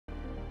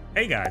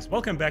Hey guys,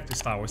 welcome back to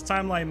Star Wars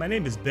Timeline. My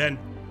name is Ben.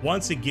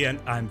 Once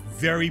again, I'm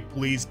very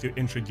pleased to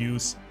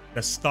introduce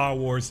the Star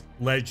Wars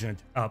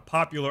legend, a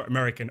popular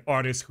American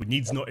artist who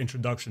needs no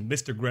introduction,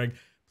 Mr. Greg.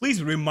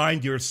 Please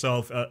remind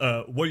yourself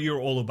what you're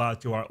all about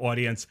to our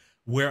audience,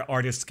 where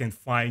artists can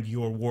find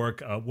your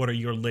work, what are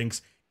your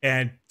links,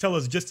 and tell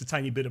us just a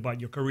tiny bit about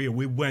your career.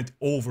 We went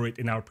over it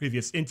in our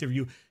previous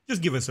interview.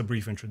 Just give us a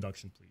brief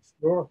introduction, please.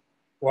 Sure.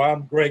 Well,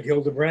 I'm Greg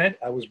Hildebrandt.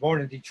 I was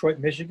born in Detroit,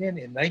 Michigan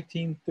in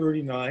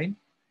 1939.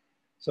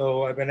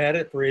 So I've been at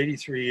it for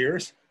 83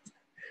 years.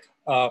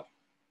 I'm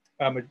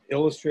an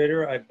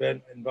illustrator. I've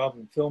been involved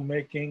in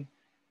filmmaking,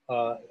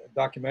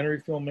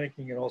 documentary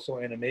filmmaking, and also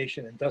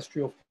animation,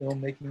 industrial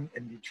filmmaking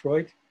in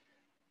Detroit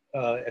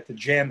at the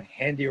Jam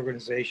Handy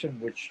organization,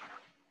 which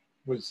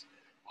was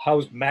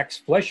housed Max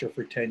Fleischer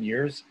for 10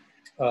 years.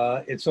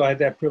 And so I had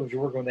that privilege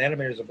of working with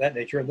animators of that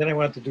nature. And then I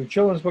went to do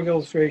children's book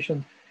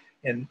illustration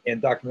and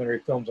documentary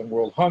films on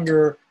world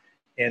hunger,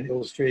 and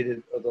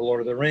illustrated The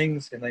Lord of the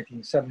Rings in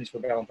 1970s for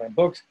Valentine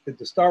Books, did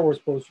the Star Wars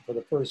poster for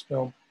the first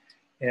film,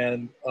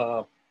 and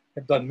have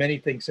done many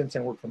things since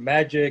then. Worked for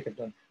Magic, I've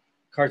done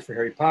cards for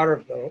Harry Potter,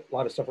 I've done a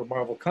lot of stuff for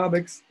Marvel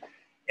Comics.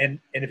 And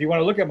if you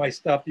want to look at my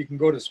stuff, you can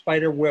go to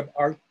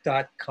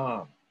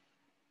spiderwebart.com.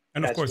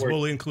 And of course,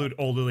 we'll include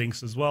all the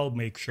links as well.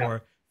 Make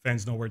sure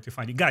fans know where to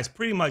find you. Guys,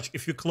 pretty much,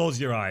 if you close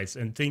your eyes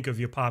and think of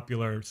your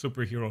popular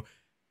superhero,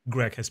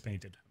 Greg has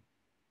painted him.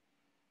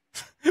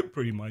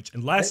 Pretty much.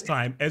 And last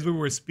time, as we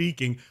were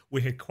speaking,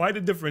 we had quite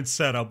a different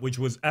setup, which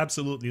was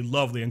absolutely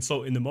lovely. And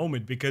so in the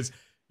moment, because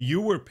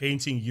you were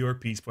painting your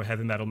piece for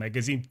Heavy Metal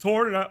Magazine,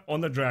 Torn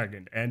on the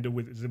Dragon, and it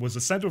was a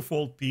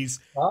centerfold piece.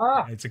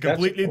 It's a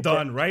completely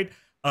done, right?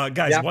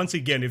 Guys, once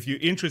again, if you're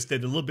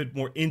interested a little bit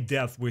more in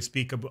depth, we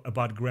speak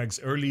about Greg's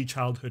early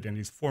childhood and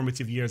his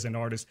formative years as an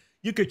artist.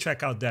 You could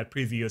check out that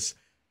previous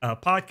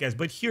podcast.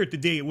 But here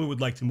today, we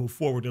would like to move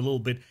forward a little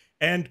bit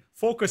and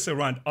focus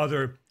around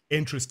other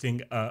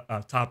interesting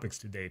topics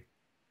today.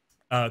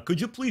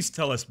 Could you please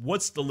tell us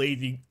what's the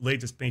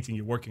latest painting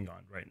you're working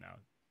on right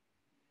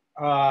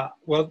now?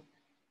 Well,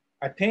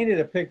 I painted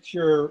a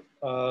picture.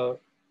 I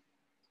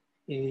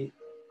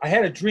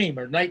had a dream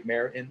or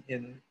nightmare in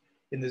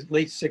the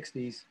late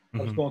 60s. I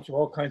was going through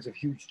all kinds of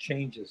huge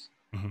changes,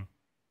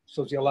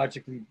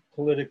 sociologically,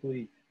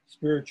 politically,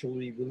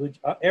 spiritually, religion,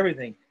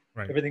 everything.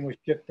 Right. Everything was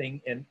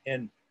shifting, and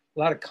a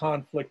lot of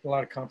conflict, a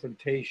lot of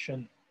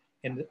confrontation.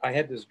 And I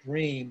had this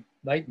dream,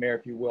 nightmare,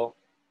 if you will,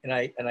 and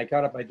I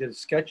got up, I did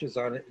sketches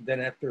on it. And then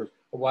after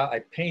a while, I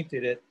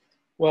painted it.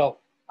 Well,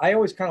 I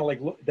always kind of like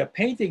the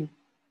painting.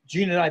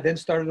 Jean and I then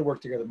started to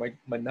work together.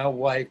 My now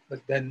wife, but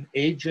then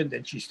agent,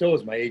 and she still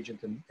is my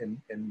agent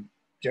and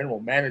general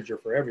manager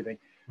for everything.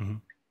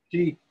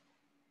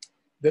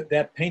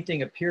 That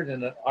painting appeared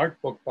in an art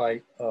book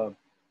by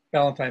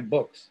Valentine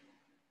Books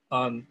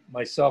on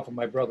myself and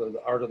my brother,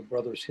 The Art of the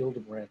Brothers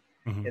Hildebrandt,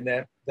 and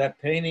that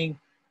painting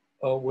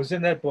was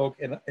in that book,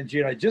 and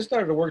Jean and I just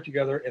started to work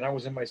together, and I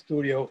was in my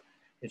studio,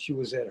 and she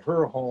was at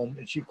her home,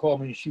 and she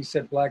called me, and she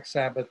said Black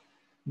Sabbath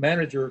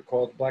manager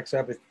called, Black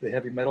Sabbath, the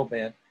heavy metal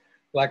band,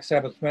 Black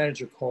Sabbath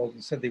manager called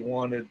and said they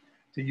wanted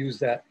to use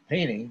that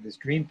painting, this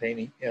dream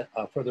painting,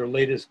 for their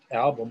latest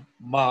album,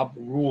 Mob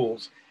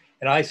Rules.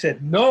 And I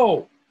said,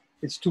 no,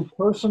 it's too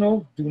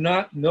personal, do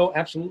not, no,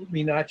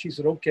 absolutely not. She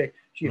said, okay.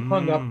 She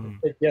hung up and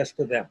said yes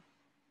to them,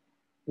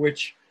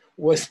 which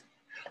was,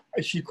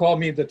 she called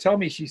me to tell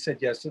me she said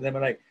yes to them,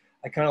 and I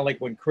kind of like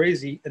went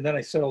crazy, and then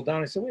I settled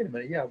down. I said, wait a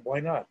minute, yeah, why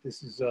not?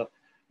 This is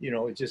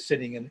it's just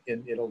sitting and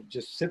it'll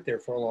just sit there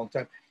for a long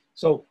time.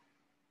 So,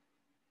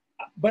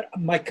 but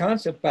my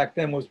concept back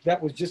then was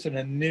that was just an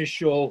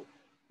initial,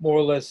 more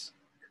or less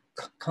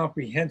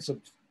comprehensive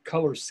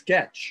color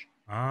sketch.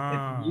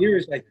 And for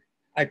years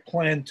I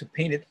planned to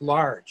paint it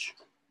large.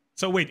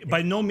 So wait,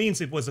 by no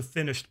means it was a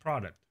finished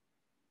product.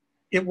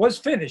 It was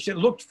finished. It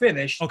looked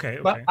finished. Okay.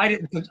 But I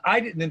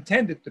didn't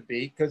intend it to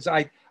be, because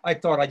I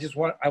thought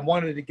I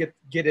wanted to get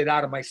it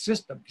out of my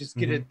system, just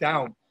get it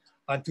down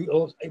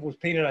onto. It was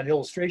painted on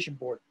illustration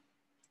board,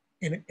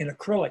 in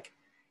acrylic,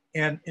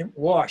 and in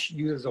wash,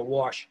 used as a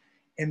wash,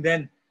 and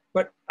then.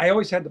 But I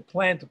always had the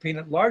plan to paint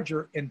it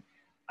larger, and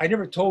I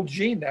never told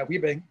Jean that.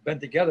 We've been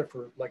together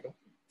for like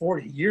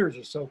 40 years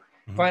or so.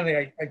 Finally,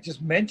 I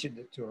just mentioned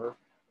it to her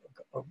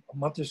a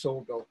month or so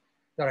ago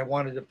that I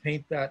wanted to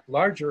paint that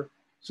larger.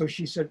 So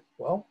she said,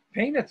 well,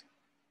 paint it.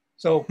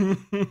 So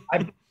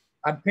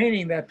I'm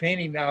painting that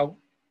painting now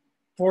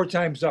 4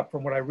 times up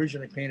from what I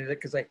originally painted it,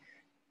 because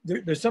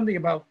there's something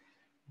about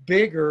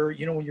bigger,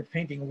 when you're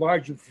painting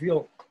large, you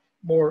feel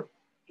more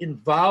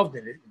involved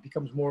in it. It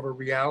becomes more of a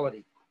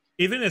reality.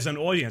 Even as an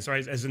audience,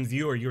 right, as a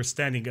viewer, you're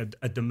standing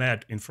at the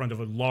Met in front of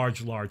a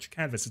large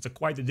canvas. It's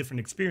quite a different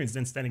experience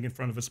than standing in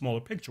front of a smaller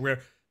picture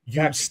where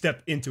you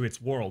step into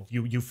its world.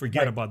 You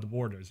forget about the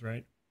borders,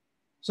 right?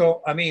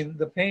 So, I mean,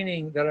 the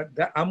painting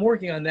that I'm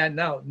working on that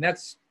now, and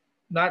that's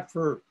not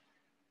for,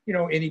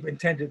 any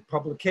intended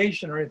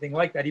publication or anything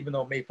like that, even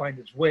though it may find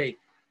its way,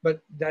 but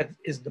that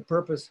is the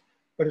purpose.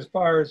 But as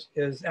far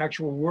as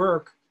actual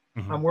work,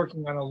 I'm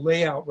working on a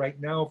layout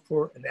right now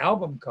for an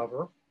album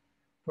cover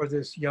for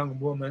this young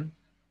woman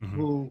Mm-hmm.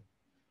 who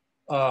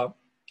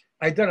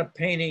I'd done a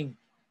painting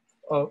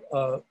of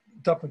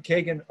Duff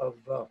McKagan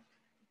of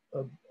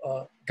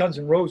Guns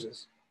N'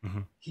 Roses.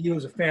 Mm-hmm. He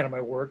was a fan of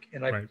my work,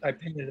 and Right. I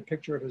painted a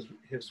picture of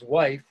his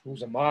wife,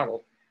 who's a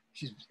model.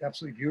 She's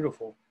absolutely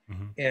beautiful,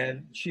 Mm-hmm.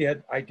 and she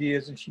had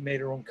ideas, and she made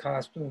her own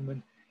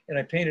costume, and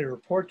I painted her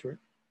portrait.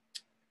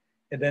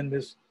 And then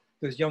this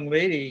young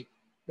lady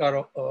got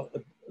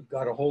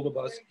a hold of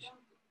us.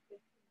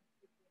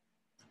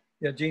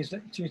 Yeah, Jean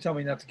told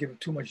me not to give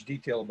too much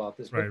detail about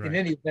this, but Right. in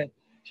any event,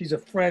 she's a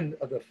friend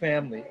of the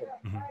family.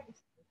 Mm-hmm.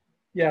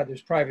 Yeah,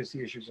 there's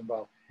privacy issues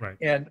involved. Right.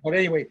 But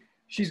anyway,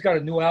 she's got a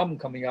new album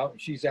coming out, and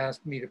she's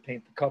asked me to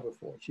paint the cover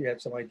for it. She had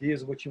some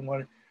ideas of what she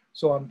wanted,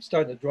 so I'm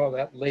starting to draw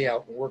that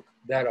layout and work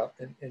that up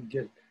and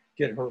get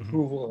her Mm-hmm.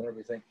 approval and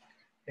everything.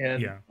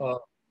 And Yeah.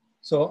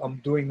 so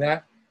I'm doing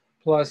that.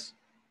 Plus,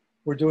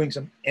 we're doing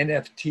some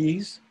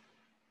NFTs,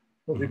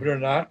 believe Mm-hmm. it or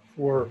not,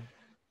 for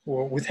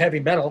with heavy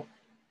metal,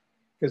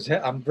 because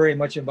I'm very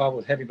much involved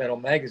with Heavy Metal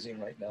Magazine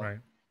right now. Right.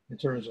 In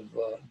terms of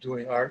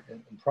doing art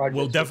and projects.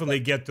 We'll definitely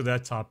get to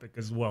that topic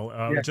as well.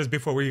 Yeah. Just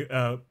before we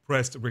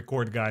pressed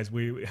record, guys,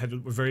 we had a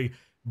very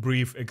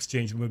brief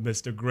exchange with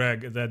Mr.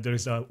 Greg that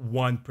there's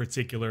one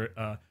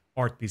particular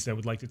art piece that I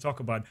would like to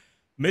talk about.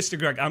 Mr.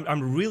 Greg,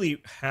 I'm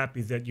really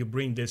happy that you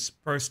bring this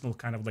personal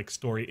kind of like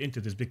story into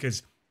this,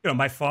 because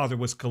my father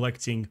was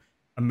collecting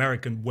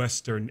American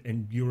Western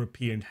and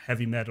European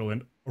heavy metal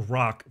and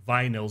rock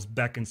vinyls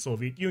back in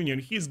Soviet Union.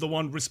 He's the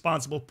one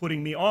responsible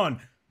putting me on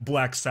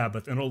Black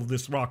Sabbath and all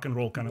this rock and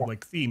roll kind of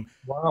like theme.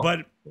 Wow.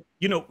 But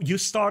you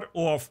start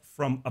off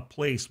from a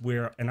place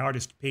where an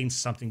artist paints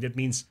something that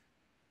means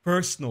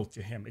personal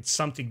to him. It's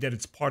something that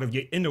it's part of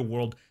your inner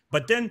world.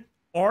 But then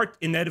art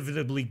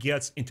inevitably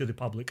gets into the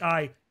public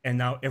eye, and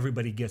now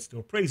everybody gets to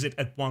appraise it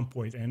at one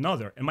point or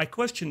another. And my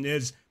question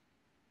is,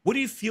 what do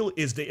you feel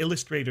is the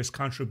illustrator's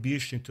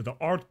contribution to the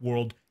art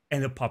world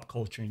and the pop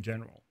culture in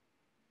general?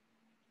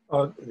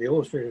 The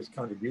illustrator's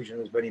contribution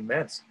has been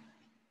immense.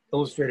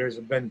 Illustrators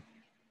have been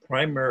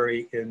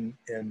primary in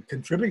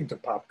contributing to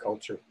pop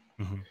culture.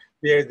 Mm-hmm.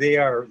 They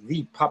are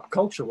the pop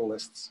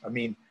culturalists. I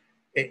mean,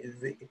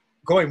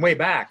 going way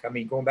back. I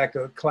mean, going back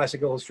to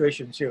classic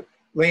illustrations.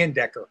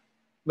 Leyendecker.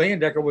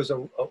 Leyendecker was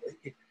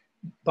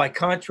by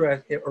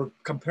contrast or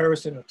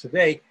comparison of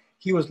today,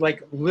 he was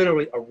like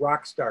literally a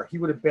rock star. He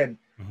would have been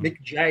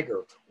Mick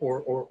Jagger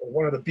or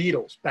one of the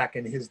Beatles back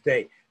in his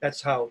day.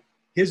 That's how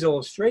his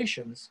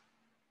illustrations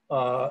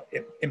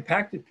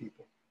impacted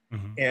people.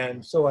 Mm-hmm.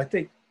 And so I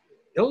think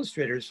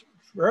illustrators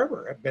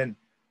forever have been,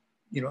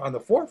 on the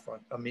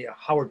forefront. I mean,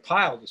 Howard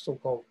Pyle, the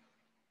so-called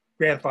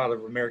grandfather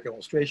of American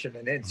illustration,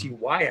 and N.C.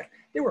 Wyatt,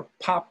 they were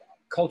pop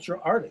culture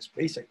artists,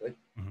 basically,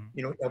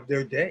 of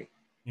their day.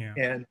 Yeah.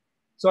 And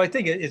so I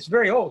think it's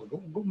very old,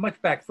 go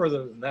much back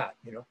further than that,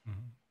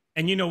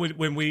 And,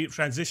 when we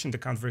transition the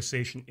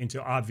conversation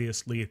into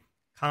obviously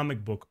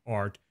comic book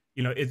art,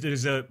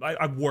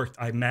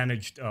 I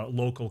managed a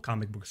local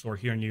comic book store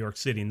here in New York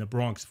City in the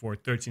Bronx for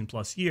 13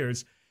 plus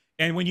years.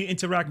 And when you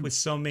interact with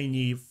so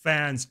many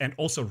fans and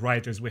also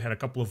writers, we had a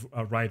couple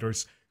of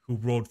writers who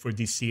wrote for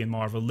DC and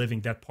Marvel, living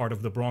that part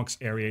of the Bronx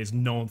area is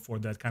known for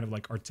that kind of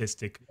like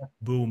artistic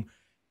boom.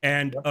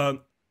 And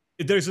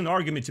there's an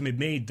argument to be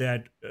made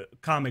that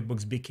comic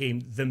books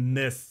became the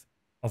myth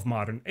of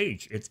modern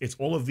age. It's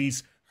all of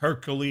these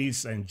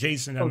Hercules and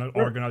Jason and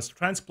Argonauts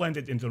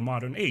transplanted into the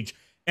modern age.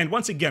 And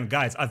once again,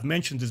 guys, I've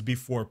mentioned this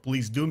before.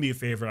 Please do me a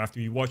favor after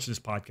you watch this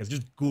podcast.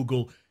 Just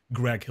Google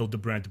Greg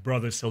Hildebrandt,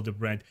 Brothers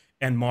Hildebrandt,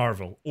 and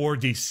Marvel or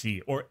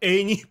DC or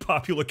any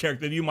popular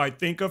character that you might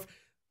think of.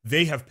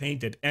 They have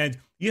painted. And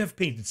you have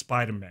painted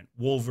Spider-Man,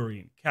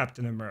 Wolverine,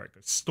 Captain America,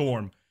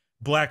 Storm,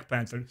 Black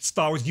Panther,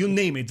 Star Wars, you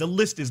name it. The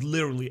list is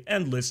literally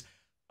endless.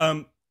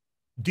 Do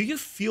you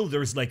feel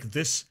there's like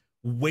this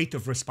weight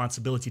of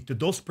responsibility to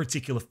those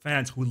particular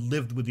fans who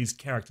lived with these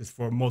characters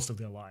for most of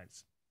their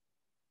lives?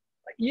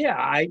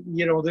 Yeah,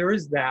 there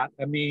is that.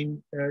 I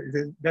mean,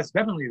 that's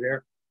definitely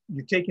there.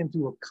 You take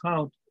into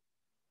account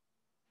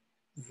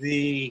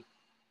the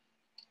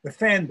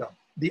fandom,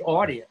 the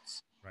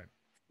audience, right.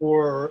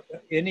 for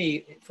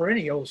any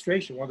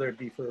illustration, whether it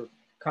be for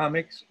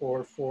comics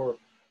or for.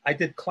 I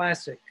did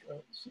classics.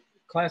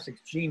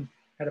 Gene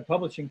had a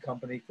publishing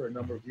company for a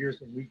number of years,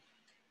 and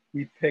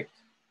we picked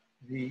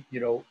the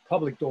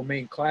public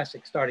domain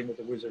classics, starting with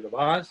The Wizard of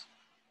Oz,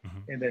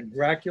 and then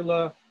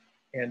Dracula,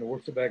 and the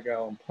works of Edgar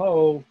Allan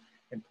Poe,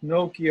 and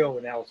Pinocchio,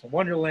 and Alice in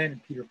Wonderland,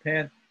 and Peter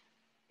Pan.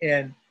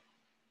 And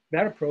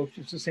that approach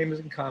is the same as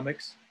in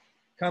comics.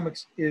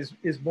 Comics is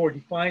more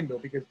defined, though,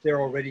 because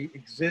they're already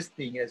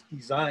existing as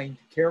designed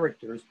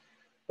characters.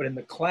 But in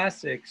the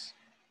classics,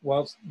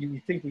 whilst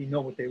you think we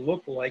know what they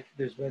look like,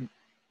 there's been,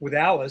 with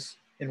Alice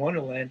in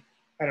Wonderland,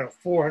 I don't know,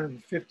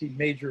 450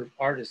 major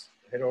artists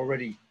had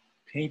already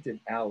painted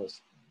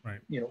Alice, right.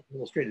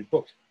 Illustrated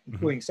books,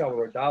 including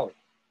Salvador Dali.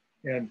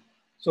 And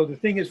so the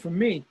thing is, for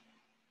me,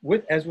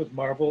 as with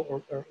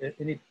Marvel or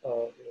any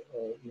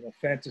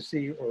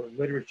fantasy or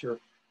literature,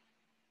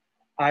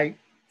 I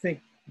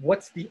think,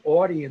 what's the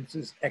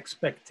audience's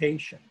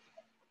expectation?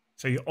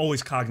 So you're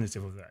always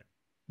cognitive of that.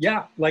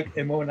 Yeah, like,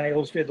 and when I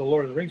illustrated the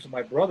Lord of the Rings with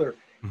my brother,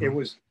 Mm-hmm. it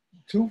was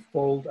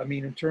twofold. I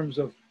mean, in terms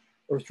of,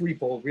 or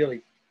threefold,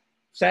 really,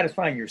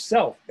 satisfying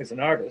yourself as an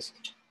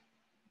artist,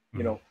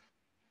 you know,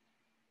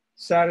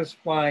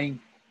 satisfying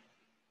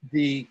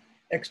the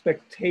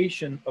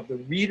expectation of the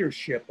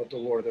readership of the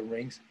Lord of the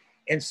Rings,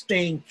 and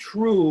staying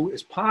true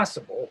as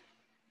possible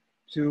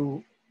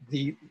to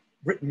the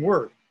written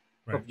word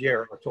of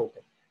J.R.R.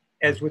 Tolkien.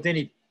 As with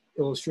any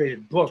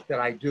illustrated book that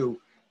I do,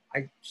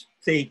 I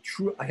stay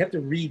true. I have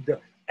to read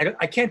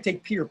I can't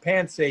take Peter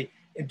Pan, say,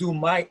 and do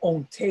my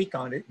own take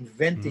on it,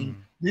 inventing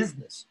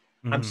business.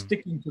 I'm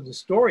sticking to the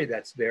story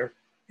that's there,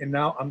 and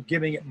now I'm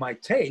giving it my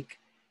take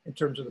in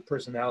terms of the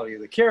personality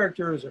of the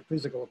characters, their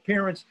physical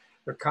appearance,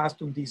 their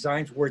costume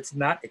designs, where it's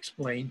not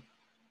explained.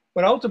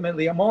 But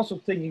ultimately, I'm also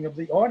thinking of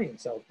the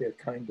audience out there,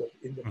 kind of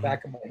in the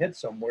back of my head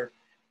somewhere.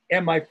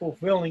 Am I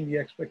fulfilling the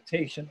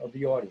expectation of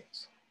the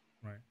audience?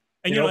 Right.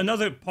 And, you know,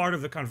 another part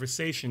of the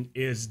conversation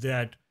is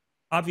that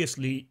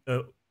obviously,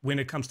 when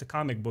it comes to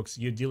comic books,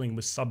 you're dealing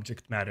with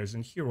subject matters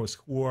and heroes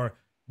who are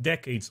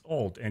decades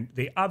old, and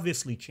they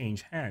obviously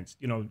change hands.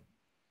 You know,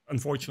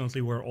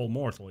 unfortunately, we're all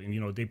mortal, and,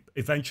 you know, they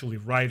eventually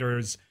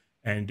writers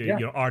and you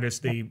know,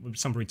 artists,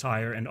 some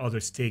retire and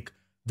others take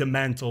the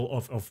mantle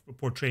of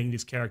portraying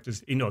these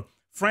characters. You know,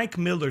 Frank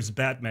Miller's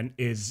Batman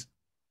is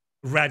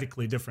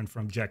radically different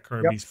from Jack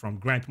Kirby's, from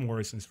Grant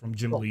Morrison's, from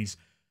Jim Lee's.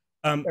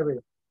 And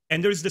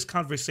there's this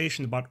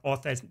conversation about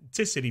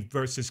authenticity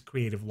versus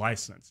creative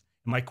license.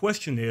 My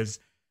question is,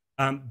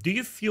 do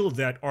you feel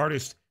that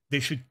artists, they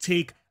should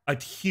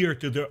adhere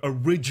to the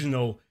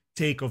original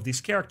take of these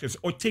characters,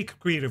 or take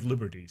creative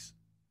liberties?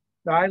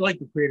 No, I like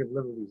the creative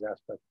liberties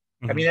aspect.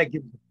 I mean, that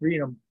gives the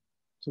freedom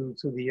to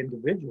the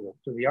individual,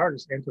 to the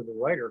artist, and to the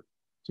writer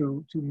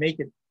to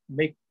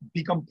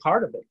become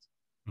part of it.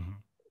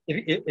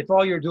 If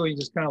all you're doing is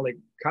just kind of like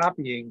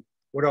copying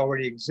what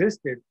already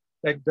existed,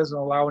 that doesn't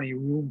allow any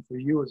room for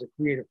you as a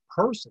creative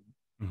person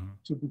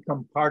to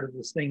become part of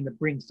this thing that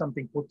brings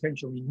something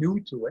potentially new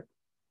to it.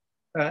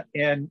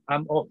 And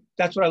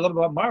that's what I love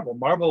about Marvel.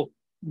 Marvel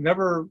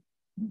never,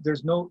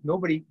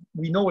 nobody,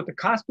 we know what the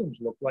costumes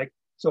look like.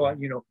 So,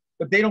 you know,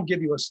 but they don't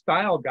give you a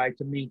style guide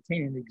to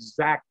maintain an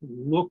exact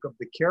look of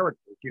the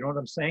character. You know what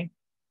I'm saying?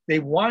 They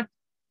want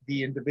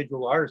the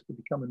individual artist to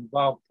become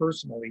involved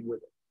personally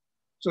with it.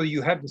 So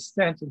you have the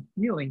sense and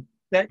feeling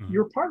that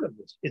you're part of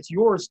this. It's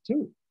yours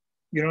too.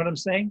 You know what I'm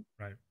saying?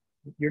 Right.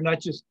 You're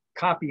not just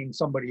copying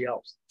somebody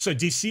else. So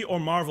DC or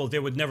Marvel, they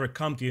would never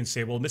come to you and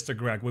say, well, Mr.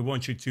 Greg, we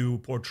want you to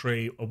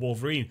portray a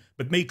Wolverine,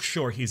 but make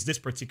sure he's this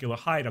particular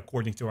height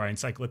according to our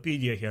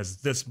encyclopedia. He has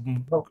this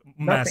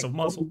massive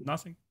muscle.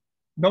 Nothing?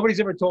 Nobody's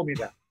ever told me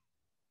that.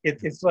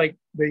 It's like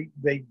they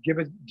give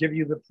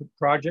you the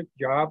project,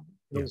 job,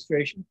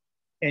 illustration,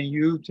 and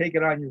you take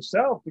it on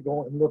yourself to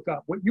go and look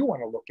up what you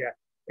want to look at.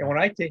 And when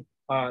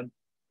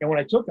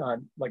I took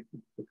on like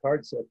the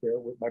card set there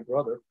with my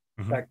brother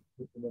back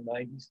in the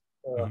 90s,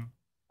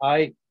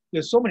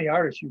 there's so many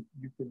artists you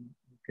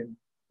can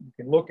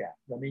look at.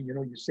 I mean, you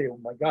know, you say, oh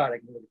my God, I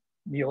can look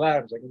at Neil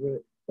Adams, I can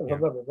look at blah,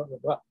 blah, blah, blah, blah,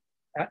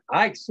 blah.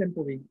 I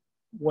simply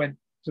went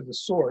to the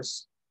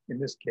source in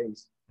this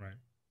case,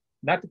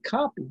 not to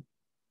copy,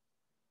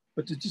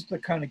 but to just to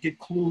kind of get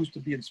clues, to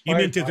be inspired.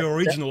 You mean to the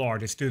original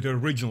artist, to the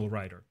original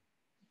writer,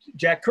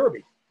 Jack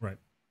Kirby, right?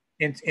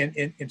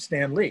 And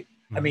Stan Lee.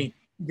 I mean,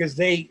 because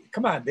they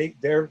began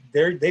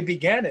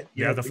it.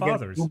 Yeah, the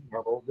fathers.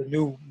 The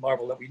new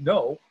Marvel that we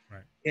know,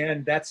 right?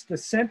 And that's the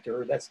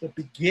center. That's the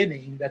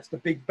beginning. That's the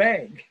Big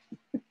Bang.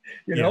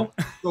 You know,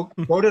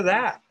 go to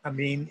that. I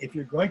mean, if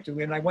you're going to,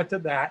 and I went to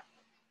that,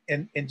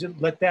 and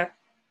just let that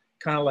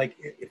kind of like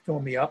it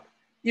fill me up.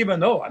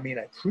 Even though, I mean,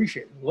 I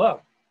appreciate and love.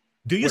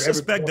 Do you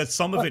suspect that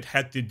some of it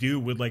had to do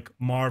with like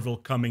Marvel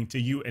coming to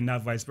you and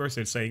not vice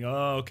versa, saying,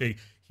 oh, okay,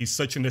 he's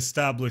such an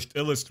established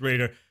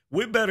illustrator,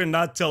 we better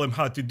not tell him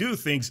how to do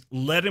things,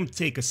 let him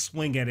take a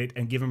swing at it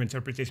and give him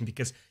interpretation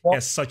because he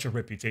has such a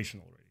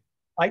reputation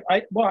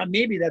already? Well,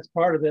 maybe that's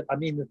part of it. I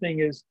mean, the thing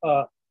is,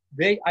 I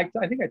think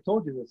I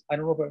told you this. I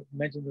don't know if I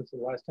mentioned this the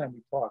last time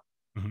we talked,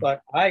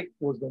 but I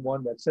was the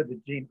one that said to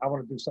Gene, I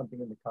want to do something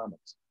in the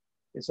comics.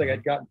 It's like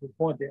I'd gotten to the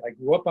point that I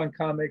grew up on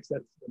comics.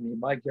 That's, I mean,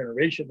 my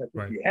generation, that's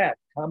what we had,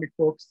 comic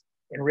books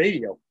and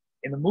radio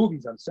and the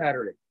movies on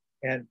Saturday.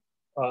 And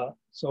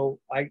so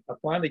I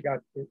finally got,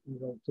 you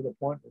know, to the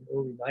point in the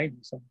early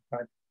 90s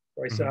sometime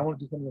where I said, I want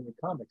to do something in the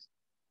comics.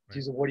 She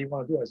said, what do you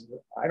want to do? I said,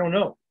 I don't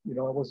know. You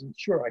know, I wasn't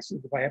sure. I said,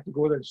 if I have to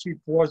go there and sweep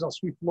floors, I'll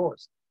sweep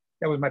floors.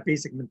 That was my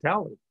basic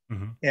mentality.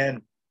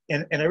 And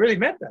I really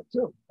meant that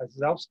too. I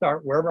said, I'll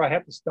start wherever I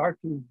have to start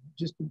to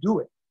just to do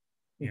it.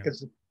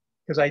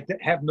 Because I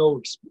have no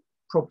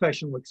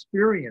professional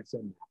experience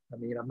in that. I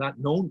mean, I'm not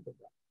known for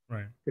that.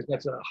 Right. Because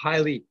that's a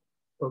highly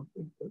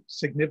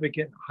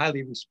significant,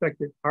 highly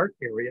respected art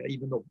area,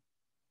 even though,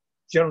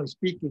 generally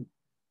speaking,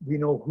 we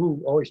know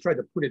who always tried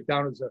to put it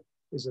down as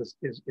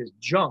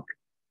junk.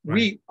 Right.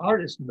 We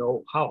artists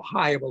know how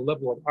high of a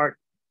level of art,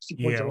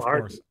 sequential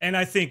art. Course. And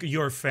I think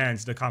your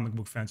fans, the comic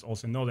book fans,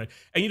 also know that.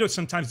 And you know,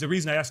 sometimes the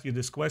reason I ask you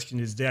this question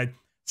is that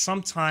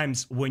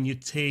sometimes when you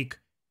take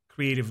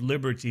creative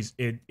liberties,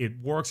 it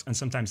works, and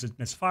sometimes it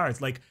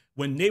misfires. Like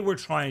when they were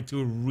trying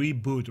to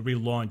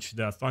relaunch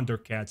the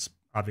Thundercats,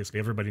 obviously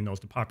everybody knows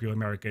the popular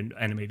American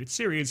animated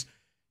series,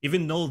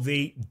 even though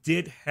they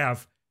did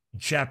have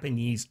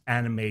Japanese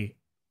animators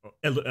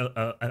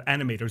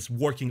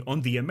working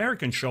on the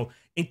American show,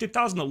 in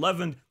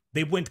 2011,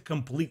 they went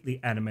completely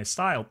anime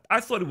style.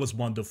 I thought it was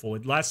wonderful.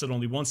 It lasted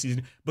only one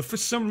season, but for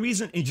some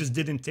reason, it just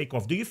didn't take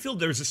off. Do you feel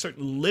there's a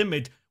certain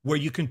limit where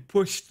you can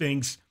push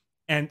things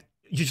and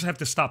you just have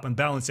to stop and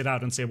balance it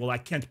out and say, well, I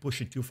can't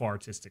push it too far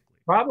artistically?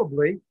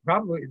 Probably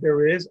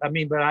there is. I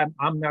mean, but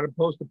I'm not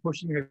opposed to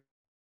pushing it.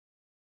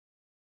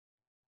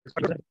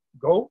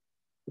 Go.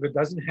 If it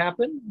doesn't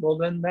happen, well,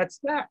 then that's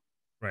that.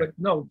 Right. But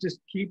no, just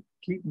keep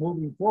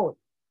moving forward.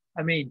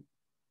 I mean,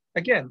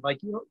 again, like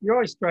you're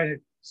always trying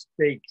to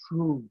stay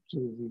true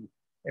to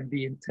and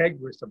be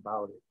integrous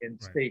about it,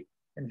 and stay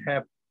and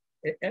have.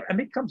 I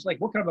mean, it comes like,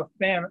 what kind of a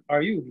fan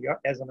are you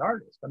as an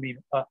artist? I mean,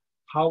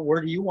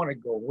 where do you want to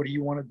go? What do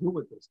you want to do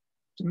with this?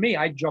 To me,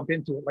 I jump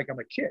into it like I'm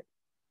a kid.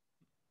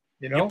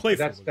 You know,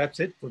 that's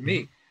it for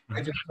me. Mm-hmm.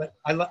 I just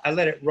I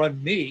let it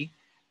run me.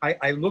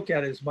 I look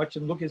at it as much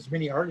and look at as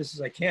many artists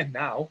as I can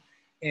now,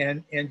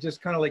 and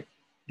just kind of like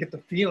get the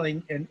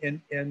feeling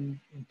and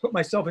put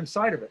myself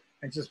inside of it,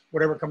 and just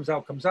whatever comes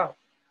out comes out.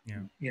 Yeah.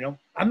 You know,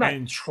 I'm not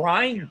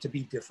trying to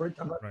be different.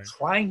 I'm not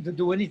trying to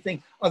do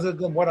anything other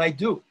than what I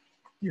do.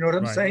 You know what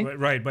I'm saying?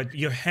 Right. But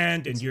your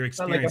hand and your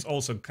experience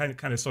also kind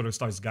of sort of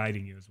starts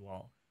guiding you as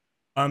well.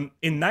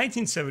 In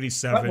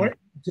 1977,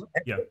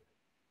 yeah.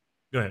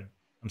 Go ahead.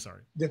 I'm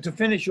sorry. To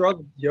finish your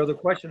other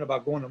question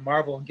about going to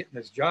Marvel and getting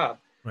this job,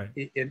 right?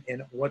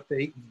 In what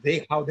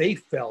how they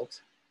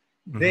felt,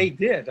 they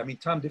did. I mean,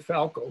 Tom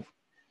DeFalco,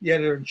 the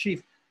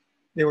editor-in-chief,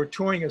 they were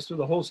touring us through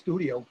the whole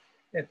studio.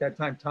 At that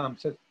time, Tom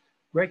said,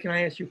 "Greg, can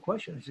I ask you a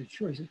question?" I said,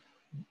 "Sure." He said,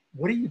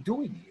 "What are you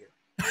doing here?"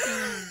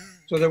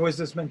 So there was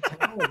this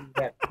mentality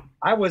that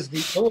I was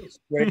the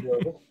illustrator,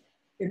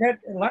 and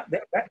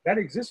that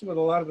existed with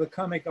a lot of the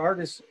comic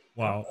artists.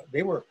 Wow.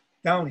 They were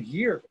down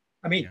here.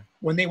 I mean,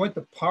 when they went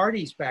to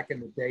parties back in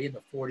the day, in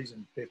the 40s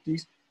and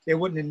 50s, they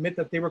wouldn't admit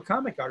that they were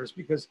comic artists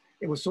because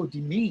it was so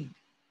demeaned.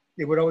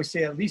 They would always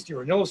say, at least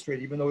you're an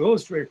illustrator, even though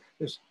illustrator,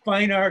 there's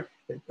fine art,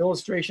 there's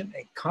illustration,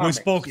 and comics.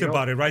 We spoke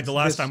about it, right? The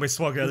last time we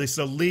spoke about this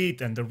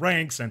elite and the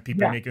ranks and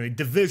people making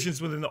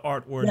divisions within the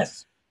art world.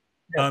 Yes.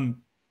 So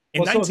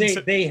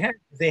they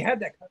had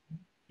that.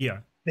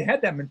 They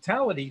had that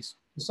mentality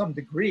to some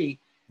degree.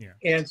 Yeah.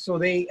 And so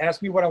they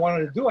asked me what I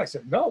wanted to do. I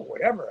said, no,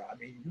 whatever. I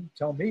mean, you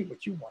tell me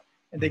what you want.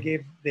 And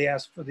they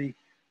asked for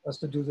us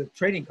to do the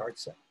trading card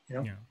set, you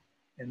know,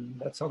 and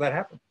that's how that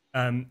happened.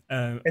 And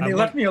they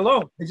left me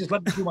alone. They just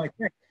let me do my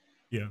thing.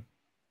 Yeah.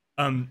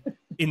 In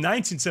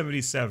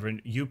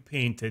 1977, you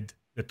painted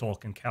the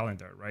Tolkien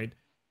calendar, right?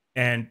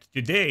 And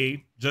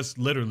today, just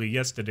literally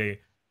yesterday,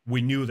 we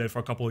knew that for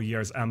a couple of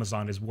years,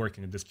 Amazon is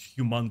working on this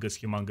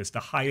humongous, the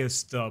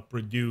highest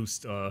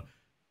produced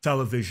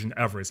television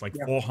ever. It's like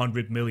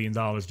 $400 million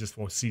just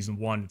for season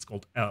 1. It's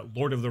called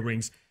Lord of the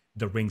Rings,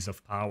 The Rings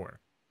of Power.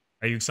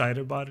 Are you excited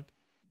about it?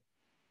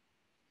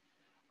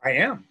 I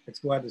am. It's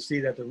glad to see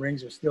that the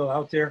rings are still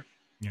out there,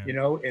 you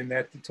know, and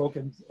that the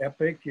Tolkien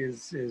epic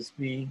is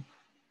being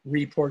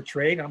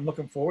reportrayed. I'm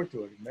looking forward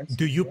to it immensely.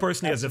 Do you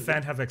personally, as a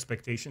fan, have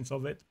expectations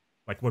of it?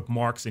 Like what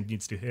marks it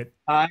needs to hit?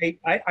 I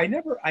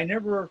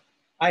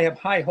have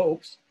high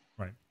hopes.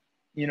 Right.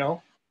 You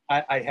know,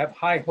 I have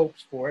high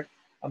hopes for it.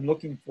 I'm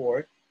looking for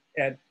it.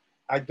 And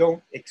I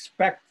don't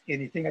expect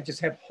anything. I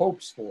just have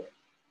hopes for it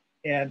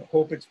and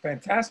hope it's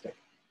fantastic.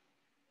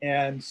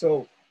 And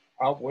so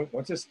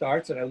once it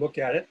starts and I look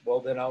at it, well,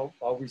 then I'll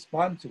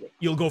respond to it.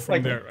 You'll go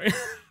from there, right?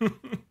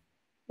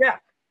 Yeah.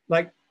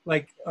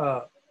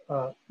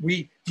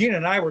 Gina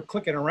and I were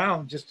clicking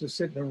around just to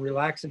sit and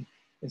relax, and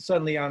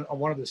suddenly on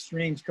one of the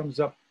streams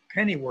comes up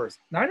Pennyworth.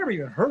 Now, I never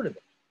even heard of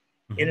it.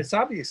 And it's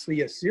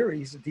obviously a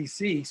series, a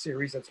DC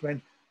series that's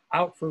been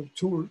out for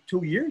two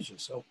years or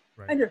so.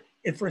 Right.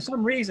 And for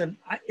some reason,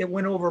 it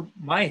went over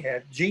my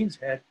head, Gene's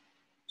head.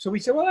 So we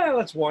said, well,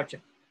 let's watch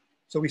it.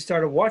 So we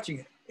started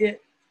watching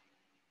it.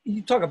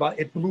 You talk about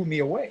it blew me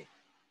away.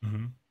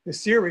 The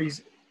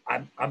series,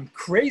 I'm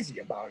crazy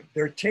about it.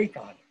 Their take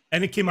on it.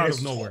 And it came out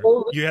of nowhere.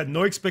 You had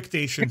no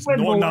expectations,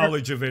 no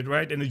knowledge of it,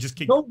 right? And it just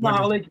came. No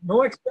knowledge,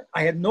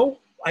 I had no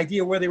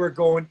idea where they were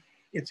going.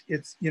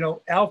 It's you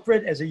know,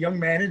 Alfred as a young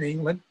man in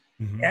England.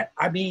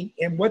 I mean,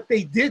 and what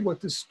they did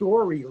with the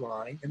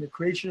storyline and the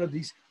creation of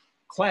these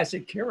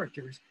classic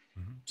characters,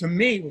 to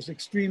me, was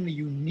extremely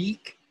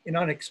unique and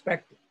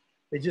unexpected.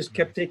 They just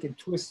kept taking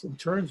twists and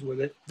turns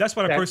with it. That's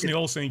what I personally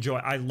also enjoy.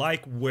 I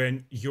like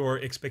when your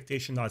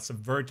expectations are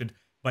subverted,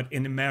 but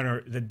in a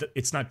manner that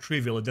it's not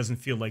trivial. It doesn't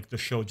feel like the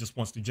show just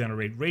wants to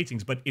generate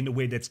ratings, but in a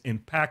way that's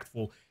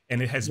impactful.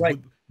 And it has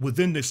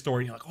within the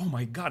story, you're like, oh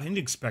my God, I didn't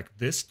expect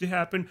this to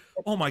happen.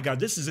 Oh my God,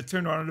 this is a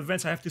turnaround of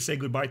events. I have to say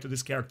goodbye to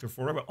this character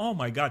forever. Oh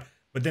my God.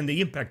 But then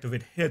the impact of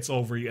it hits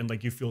over you and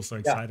like you feel so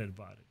excited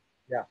about it.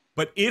 Yeah.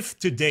 But if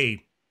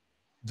today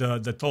the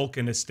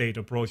Tolkien estate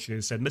approached you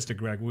and said, Mr.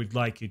 Greg, we'd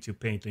like you to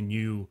paint a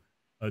new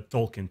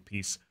Tolkien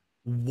piece.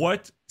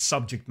 What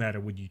subject matter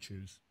would you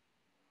choose?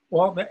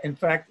 Well, in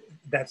fact,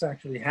 that's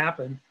actually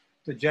happened.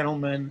 The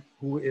gentleman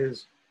who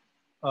is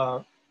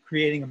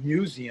creating a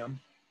museum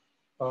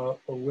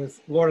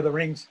with Lord of the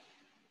Rings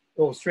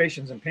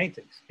illustrations and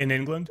paintings. In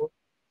England?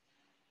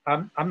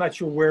 I'm not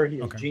sure where he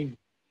is, okay. Gene.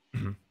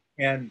 Mm-hmm.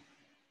 And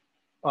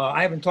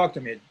I haven't talked to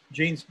him yet.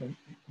 Gene's been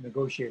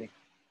negotiating.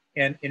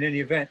 And in any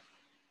event,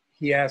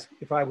 he asked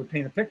if I would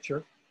paint a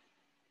picture.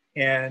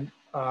 And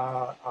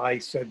I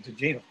said to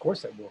Gene, of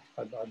course I will.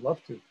 I'd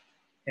love to.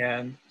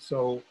 And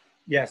so,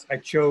 yes, I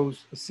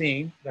chose a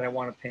scene that I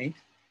want to paint.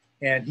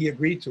 And he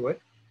agreed to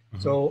it.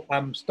 Mm-hmm. So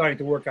I'm starting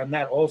to work on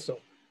that also.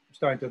 I'm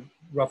starting to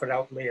rough it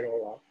out, lay it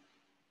all out.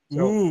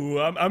 So, ooh,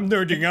 I'm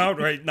nerding out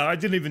right now. I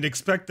didn't even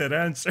expect that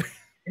answer.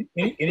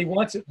 and he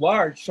wants it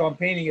large, so I'm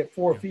painting it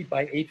 4 feet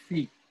by 8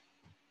 feet.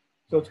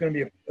 So it's going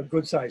to be a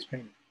good size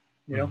painting,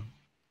 you know?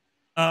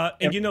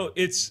 And, you know,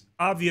 it's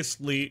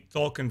obviously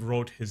Tolkien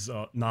wrote his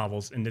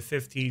novels in the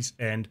 50s,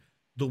 and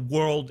the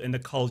world and the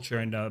culture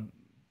and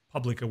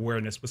public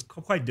awareness was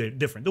quite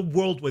different. The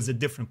world was a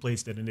different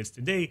place than it is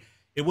today.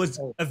 It was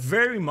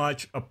very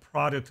much a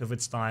product of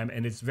its time,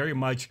 and it's very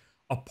much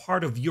a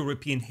part of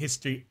European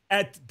history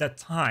at the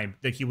time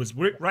that he was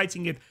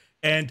writing it,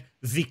 and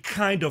the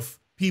kind of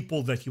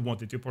people that he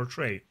wanted to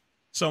portray.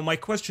 So my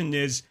question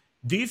is,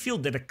 do you feel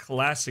that a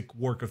classic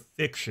work of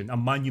fiction, a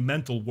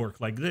monumental work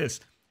like this,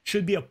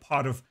 should be a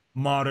part of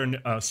modern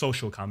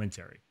social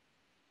commentary?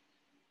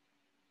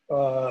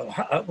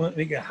 How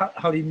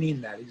do you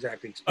mean that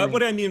exactly?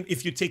 What I mean,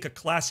 if you take a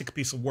classic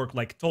piece of work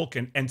like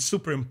Tolkien and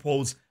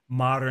superimpose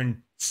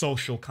modern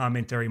social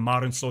commentary,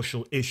 modern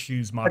social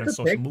issues, modern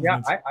social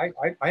movements. Yeah,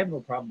 I have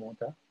no problem with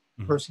that,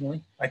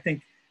 personally. I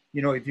think,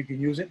 you know, if you can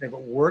use it and if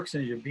it works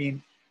and you're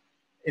being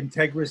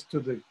integrous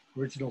to the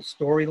original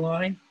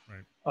storyline,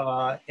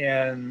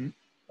 and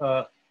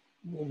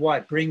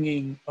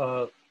bringing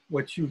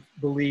what you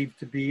believe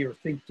to be or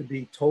think to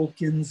be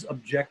Tolkien's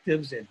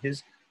objectives and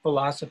his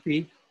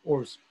philosophy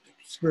or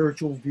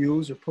spiritual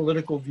views or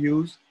political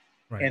views,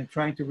 and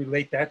trying to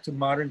relate that to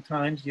modern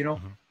times, you know.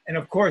 And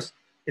of course,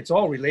 it's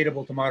all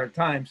relatable to modern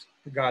times,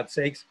 for God's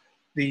sakes.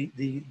 The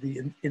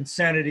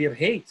insanity of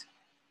hate,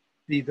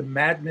 the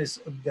madness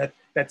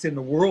that's in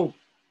the world,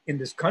 in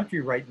this country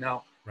right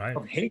now,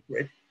 of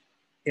hatred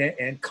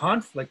and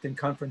conflict and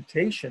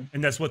confrontation.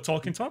 And that's what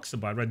Tolkien talks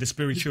about, right? The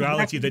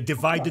spirituality, the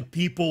divided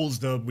peoples.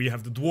 We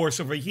have the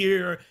dwarves over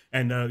here,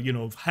 and you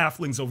know,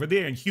 halflings over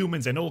there, and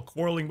humans, and all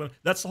quarreling. But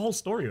that's the whole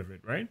story of it,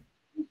 right?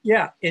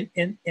 Yeah,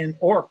 and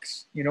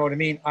orcs. You know what I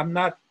mean? I'm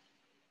not.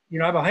 You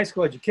know, I have a high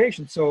school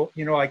education, so,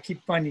 you know, I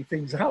keep finding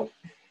things out.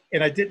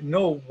 And I didn't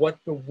know what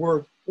the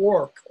word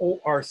orc,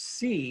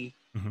 O-R-C,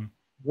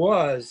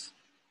 was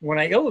when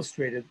I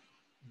illustrated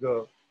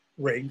the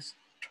rings.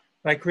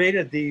 I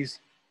created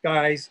these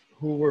guys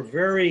who were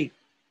very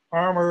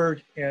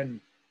armored and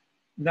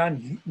not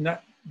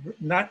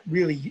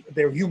really,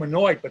 they were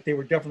humanoid, but they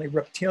were definitely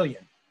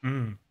reptilian.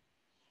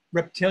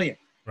 Reptilian.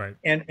 Right.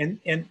 And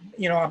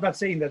you know, I'm not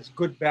saying that's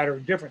good, bad, or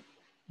different.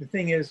 The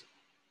thing is,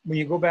 when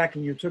you go back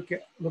and you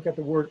look at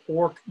the word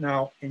orc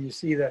now, and you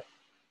see that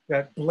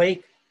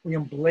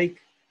William Blake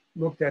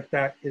looked at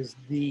that is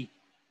the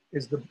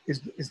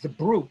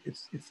brute.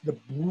 It's the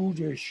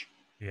brutish,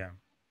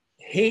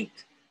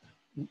 hate,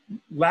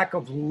 lack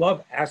of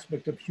love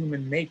aspect of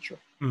human nature.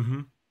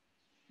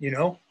 You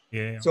know.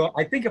 Yeah. So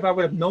I think if I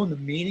would have known the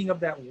meaning of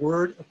that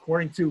word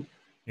according to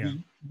the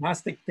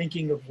Gnostic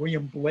thinking of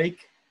William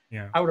Blake,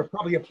 I would have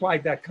probably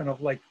applied that kind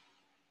of like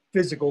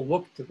physical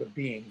look to the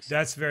beings.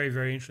 That's very,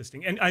 very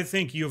interesting. And I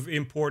think you've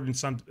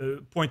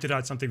pointed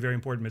out something very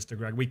important, Mr.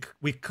 Greg.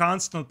 We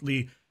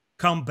constantly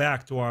come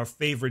back to our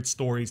favorite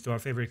stories, to our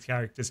favorite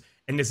characters,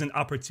 and there's an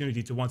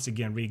opportunity to once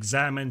again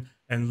re-examine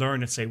and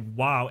learn and say,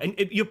 wow. And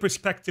your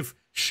perspective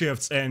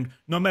shifts, and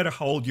no matter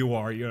how old you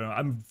are, you know,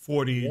 I'm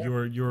 40,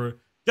 you're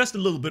just a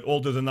little bit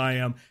older than I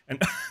am,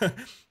 and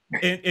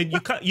and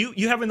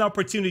you have an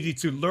opportunity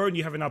to learn,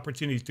 you have an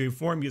opportunity to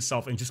inform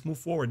yourself and just move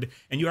forward.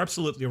 And you're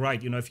absolutely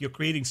right. You know, if you're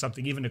creating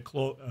something, even a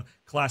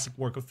classic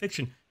work of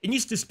fiction, it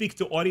needs to speak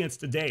to audience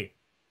today,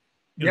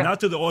 you know, not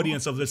to the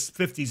audience of the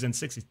 50s and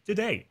 60s,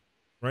 today,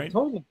 right?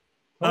 Totally.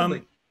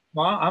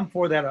 Well, I'm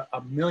for that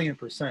a million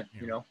 %,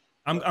 you know.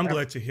 I'm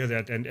glad to hear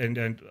that,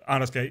 and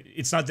honestly,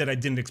 it's not that I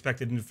didn't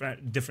expect a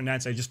different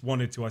answer. I just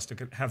wanted us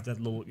to have that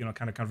little, you know,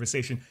 kind of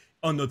conversation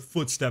on the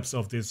footsteps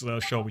of this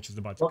show, which is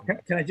about to come.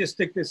 Can I just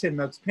stick this in?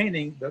 That's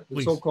painting the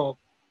so-called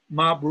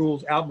Mob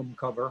Rules album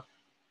cover,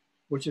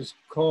 which is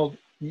called,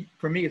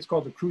 for me, it's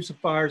called The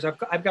Crucifiers.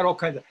 I've got all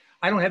kinds of.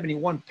 I don't have any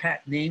one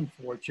pat name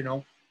for it, you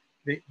know.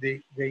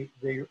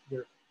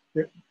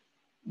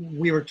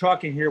 We were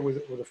talking here with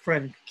a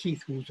friend,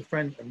 Keith, who's a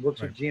friend and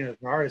works with Gina as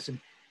an artist, and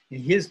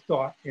his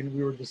thought, and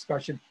we were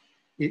discussing,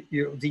 you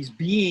know, these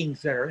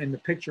beings that are in the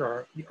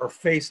picture are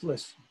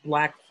faceless,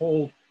 black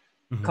hole,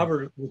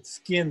 covered with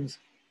skins,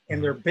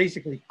 and they're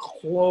basically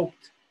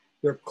cloaked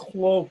they're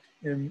cloaked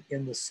in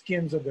the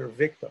skins of their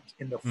victims,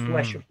 in the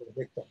flesh of their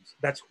victims.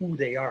 That's who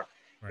they are.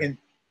 Right. And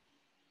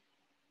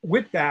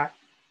with that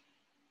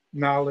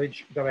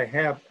knowledge that I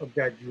have of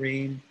that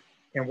dream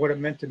and what it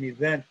meant to me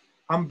then,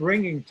 I'm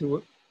bringing to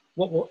it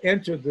what will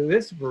enter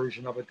this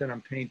version of it that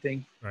I'm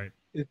painting, right,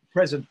 is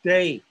present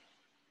day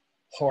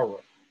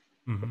horror,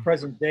 the mm-hmm.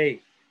 present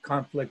day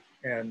conflict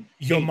and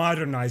you're hate.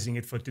 Modernizing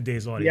it for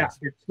today's audience.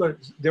 Yeah, it's good.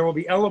 There will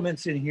be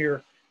elements in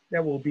here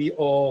that will be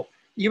all,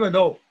 even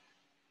though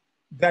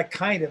that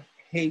kind of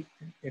hate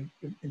and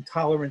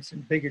intolerance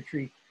and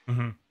bigotry,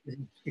 mm-hmm.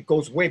 it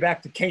goes way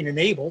back to Cain and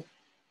Abel.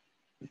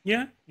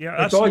 Yeah,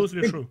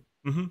 absolutely true.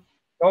 Mm-hmm.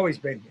 It's always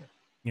been here,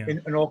 yeah.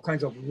 in all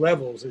kinds of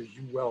levels, as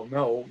you well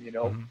know,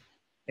 mm-hmm.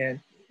 and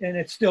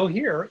it's still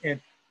here.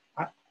 And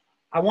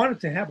I wanted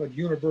to have a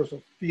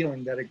universal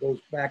feeling that it goes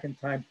back in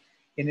time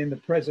and in the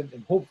present,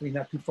 and hopefully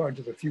not too far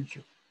into the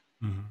future.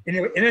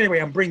 Mm-hmm. Anyway,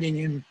 I'm bringing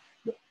in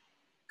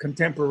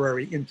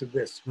contemporary into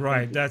this.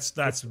 Right,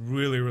 that's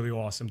really, really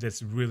awesome.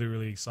 That's really,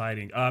 really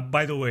exciting.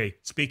 By the way,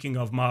 speaking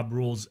of Mob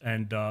Rules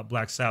and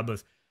Black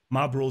Sabbath,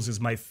 Mob Rules is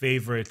my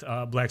favorite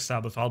Black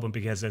Sabbath album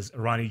because it's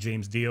Ronnie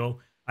James Dio.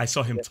 I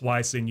saw him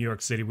twice in New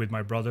York City with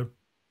my brother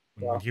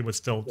when he was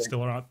still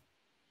around.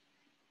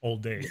 All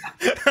day.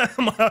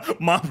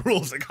 Mob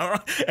Rules, like,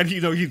 and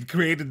he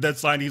created that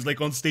sign. He's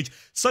like on stage,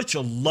 such a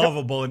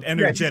lovable and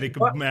energetic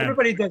man.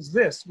 Everybody does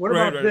this. What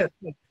about this?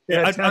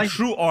 A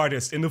true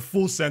artist in the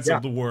full sense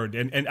of the word,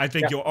 and I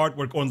think your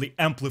artwork only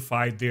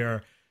amplified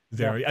their.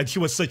 And he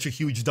was such a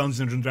huge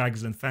Dungeons and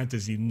Dragons and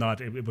fantasy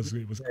nut. It was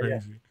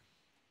crazy.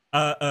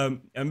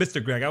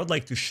 Mr. Greg, I would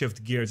like to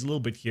shift gears a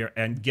little bit here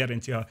and get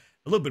into a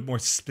little bit more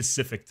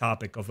specific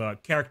topic of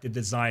character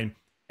design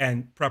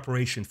and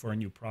preparation for a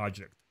new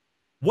project.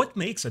 What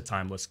makes a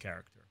timeless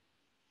character?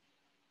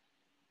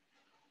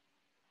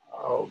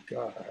 Oh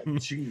God,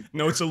 gee.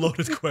 No, it's a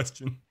loaded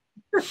question.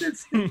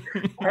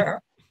 I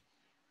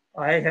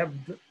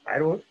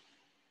don't.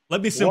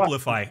 Let me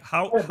simplify.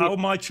 How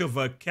much of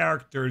a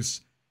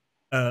character's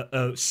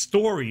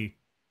story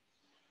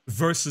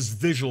versus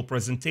visual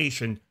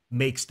presentation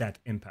makes that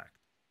impact?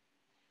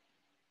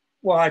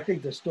 Well, I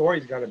think the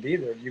story's got to be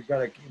there. You've got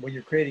to, when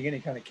you're creating any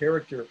kind of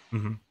character,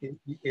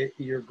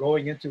 you're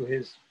going into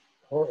his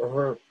or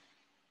her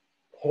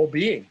whole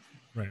being,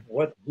 right?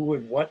 What, who,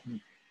 and what,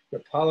 and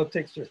their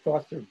politics, their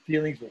thoughts, their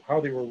feelings,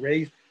 how they were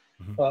raised.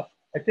 I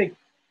think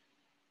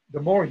the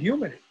more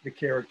human the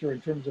character, in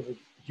terms of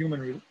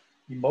human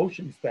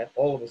emotions that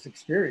all of us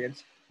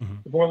experience,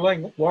 the more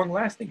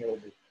long-lasting it'll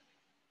be.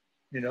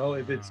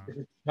 If it's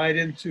tied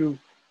into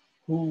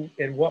who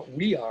and what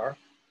we are,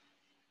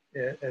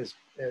 as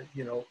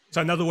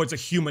So in other words, a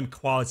human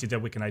quality that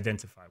we can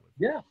identify with.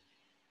 Yeah,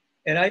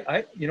 and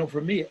I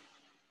for me,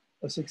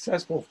 a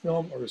successful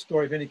film or a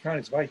story of any kind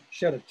is if I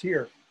shed a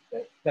tear,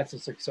 that's a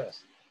success.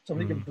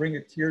 Somebody can bring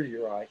a tear to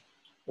your eye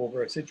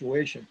over a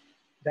situation.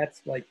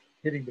 That's like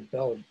hitting the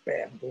bell and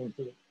bam, going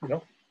through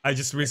it, I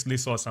just recently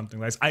saw something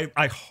like this.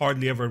 I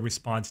hardly ever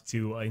respond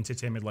to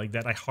entertainment like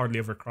that. I hardly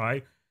ever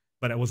cry,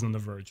 but I was on the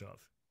verge of.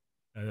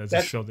 That's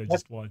a show that I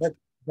just watched.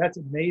 That's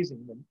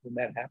amazing when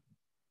that happens.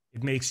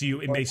 It makes you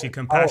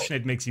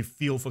compassionate. It makes you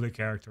feel for the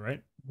character,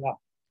 right? Yeah.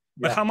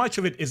 But how much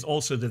of it is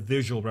also the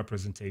visual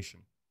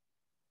representation?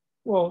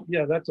 Well,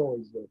 yeah, that's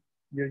always there.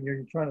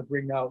 You're trying to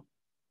bring out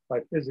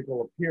by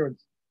physical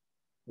appearance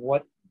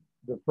what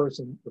the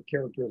person, the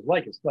character is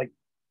like. It's like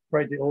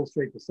trying to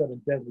illustrate the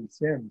 7 deadly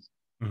sins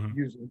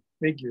using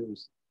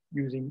figures,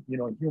 using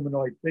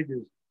humanoid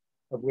figures,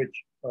 of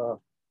which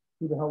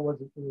who the hell was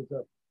it? It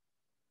was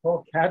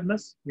Paul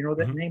Cadmus. You know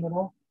that name at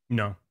all?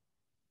 No.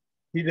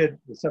 He did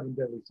the 7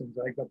 deadly sins.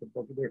 I got the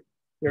book.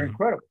 They're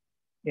incredible.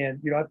 And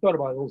I've thought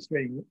about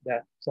illustrating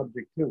that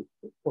subject too,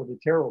 for the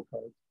tarot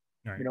cards.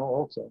 Right.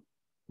 Also,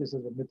 this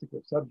is a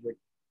mythical subject,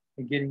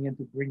 and bringing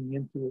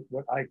into it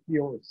what I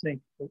feel is saying,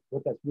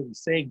 what that's really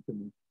saying to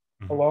me,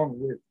 along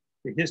with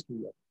the history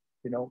of it.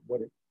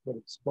 What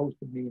it's supposed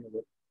to mean, and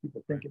what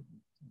people think it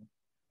means.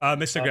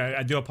 Mr. Gray,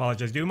 I do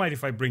apologize. Do you mind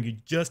if I bring you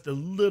just a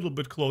little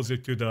bit closer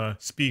to the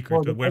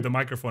speaker, to where the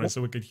microphone is,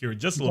 so we could hear it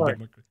just a little bit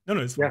more? No,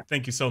 it's fine.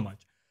 Thank you so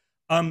much.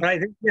 But I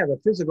think the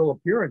physical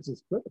appearance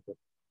is critical.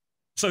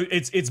 So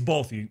it's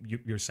both.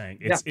 You're saying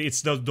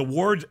it's the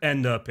word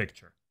and the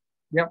picture.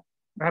 Yeah,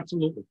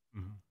 absolutely,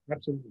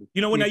 absolutely.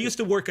 When I used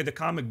to work at the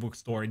comic book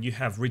store, and you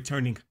have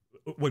returning,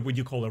 what would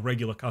you call a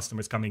regular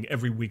customers coming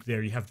every week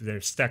there. You have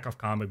their stack of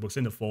comic books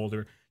in the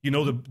folder.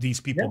 These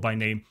people by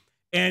name,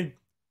 and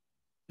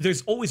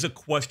there's always a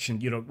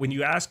question. When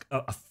you ask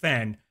a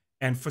fan,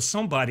 and for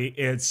somebody,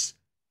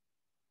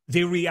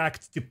 they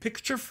react to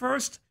picture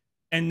first,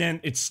 and then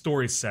it's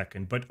story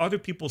second. But other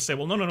people say,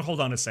 well, no, hold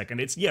on a second.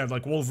 It's,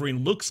 like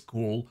Wolverine looks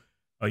cool.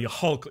 Your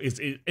Hulk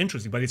is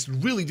interesting, but it's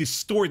really the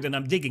story that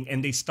I'm digging.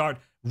 And they start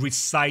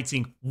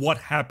reciting what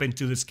happened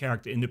to this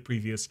character in the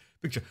previous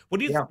picture. What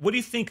do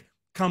you think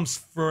comes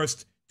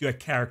first to a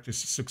character's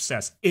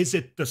success? Is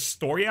it the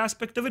story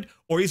aspect of it,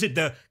 or is it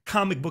the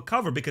comic book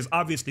cover? Because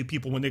obviously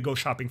people, when they go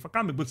shopping for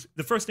comic books,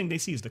 the first thing they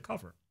see is the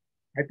cover.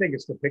 I think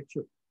it's the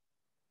picture.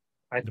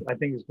 I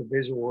think it's the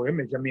visual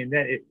image. I mean,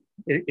 then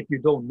if you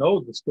don't know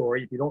the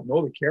story, if you don't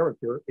know the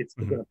character, it's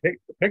going to pick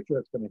the picture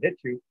that's going to hit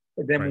you.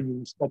 And then when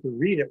you start to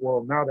read it,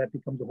 well, now that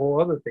becomes a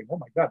whole other thing. Oh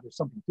my God, there's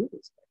something to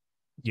this thing.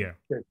 Yeah.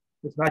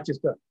 It's not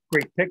just a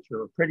great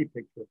picture or pretty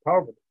picture or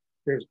powerful.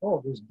 There's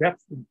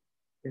depth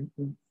and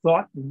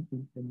thought and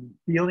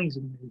feelings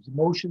and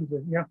emotions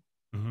and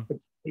But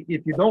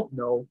if you don't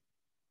know,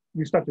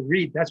 you start to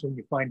read. That's when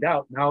you find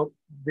out. Now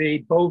they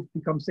both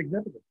become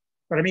significant.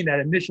 But I mean, that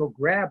initial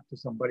grab to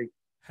somebody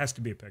has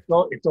to be a picture.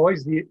 So it's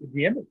always the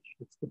image.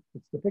 It's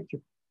the picture.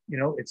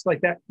 It's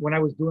like that when I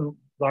was doing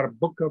a lot of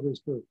book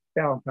covers for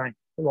Valentine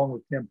along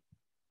with Tim.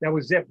 That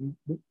was it.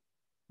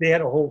 They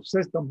had a whole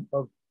system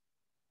of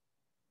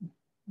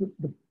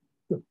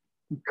the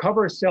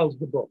cover sells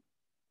the book.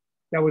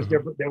 That was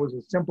different. That was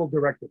a simple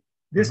directive.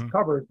 This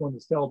cover is going to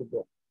sell the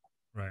book.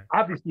 Right.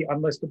 Obviously,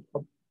 unless the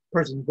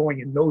person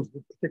going and knows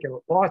the particular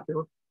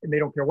author and they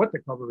don't care what the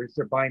cover is,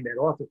 they're buying that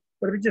author.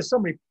 But if it's just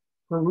somebody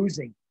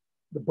perusing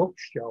the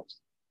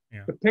bookshelves,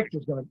 the picture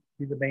is going to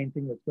be the main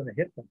thing that's going to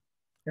hit them.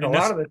 And a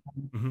lot of the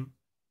time,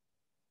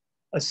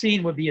 a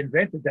scene would be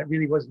invented that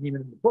really wasn't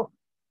even in the book.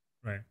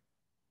 Right.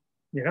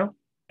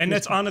 And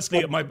that's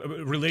honestly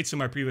relates to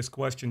my previous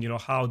question.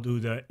 How do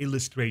the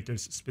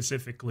illustrators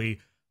specifically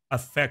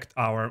affect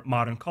our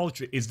modern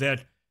culture? Is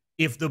that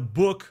if the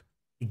book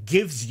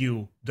gives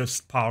you this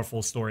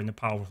powerful story and the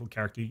powerful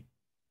character,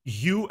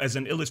 you as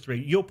an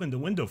illustrator, you open the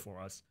window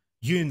for us.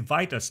 You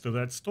invite us to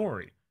that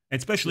story. And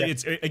especially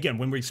it's again,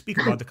 when we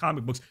speak about the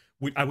comic books,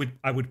 I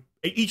would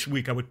each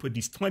week I would put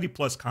these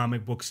 20+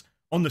 comic books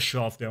on the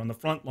shelf there on the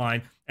front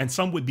line, and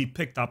some would be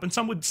picked up and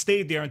some would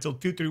stay there until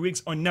 2-3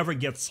 weeks or never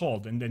get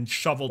sold and then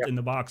shoveled in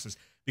the boxes,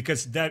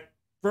 because that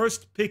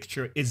first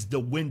picture is the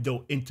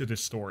window into the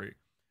story.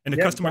 And the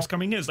customers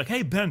coming in is like,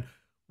 hey, Ben,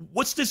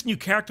 what's this new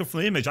character from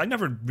the image? I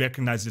never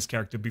recognized this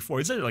character before.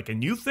 Is it like a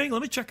new thing?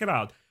 Let me check it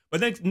out. But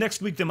then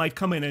next week they might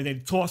come in and they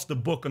toss the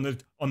book on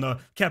the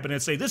cabinet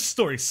and say, this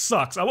story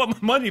sucks. I want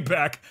my money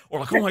back. Or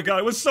like, oh my God,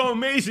 it was so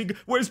amazing.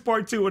 Where's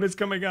part 2 when it's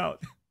coming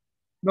out?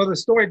 No, the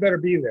story better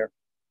be there.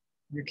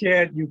 You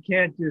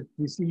can't just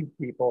deceive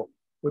people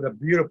with a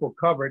beautiful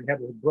cover and have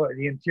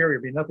the interior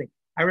be nothing.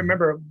 I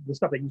remember the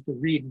stuff I used to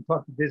read and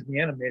talk to Disney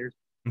animators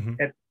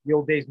at the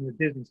old days in the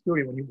Disney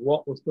studio when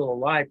Walt was still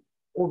alive.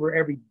 Over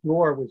every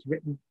door was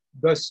written,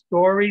 the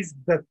story's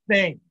the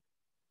thing.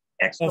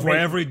 Over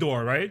every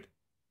door, right?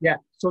 Yeah,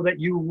 so that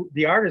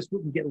the artist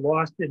wouldn't get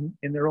lost in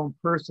their own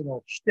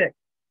personal shtick.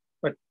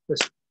 But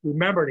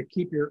remember to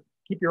keep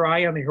your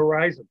eye on the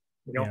horizon,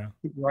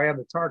 keep your eye on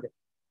the target.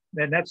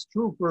 And that's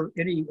true for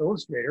any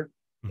illustrator.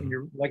 When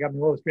you're like, I'm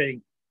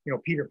illustrating,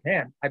 Peter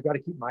Pan, I've got to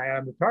keep my eye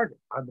on the target,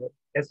 on the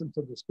essence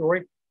of the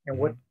story and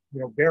what,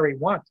 Barry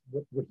wants,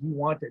 what he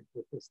wanted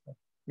with this thing,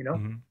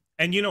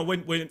 And,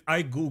 when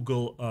I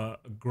Google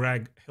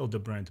Greg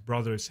Hildebrandt,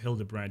 brothers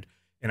Hildebrandt,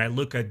 and I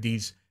look at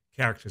these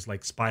characters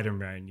like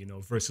Spider-Man,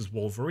 versus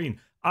Wolverine.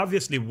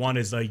 Obviously, one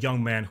is a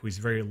young man who is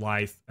very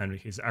lithe and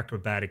he's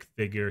acrobatic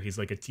figure. He's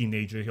like a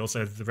teenager. He also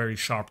has a very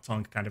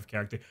sharp-tongued kind of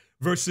character.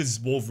 Versus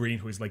Wolverine,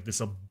 who is like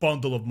a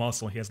bundle of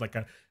muscle. He has like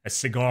a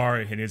cigar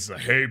and he's a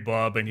hey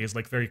bub, and he's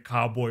like very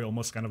cowboy,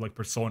 almost kind of like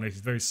persona.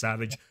 He's very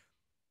savage.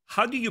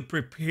 How do you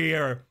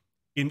prepare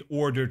in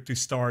order to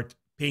start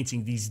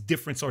painting these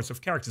different sorts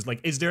of characters? Like,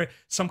 is there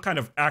some kind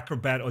of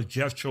acrobat or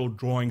gestural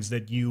drawings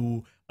that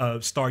you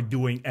start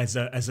doing as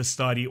a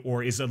study,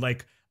 or is it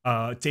like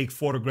take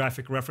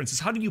photographic references?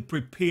 How do you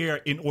prepare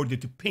in order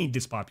to paint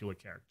these popular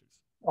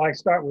characters? I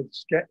start with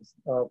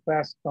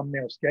fast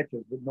thumbnail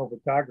sketches with no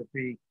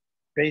photography,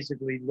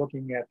 basically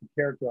looking at the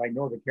character. I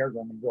know the character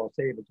I'm going to draw.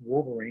 Say if it's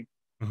Wolverine,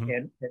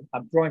 and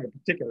I'm drawing a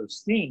particular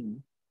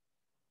scene,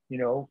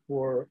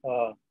 for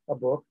a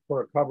book,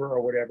 for a cover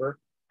or whatever.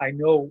 I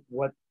know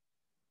what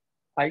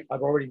I've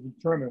already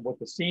determined what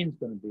the scene's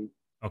going to be.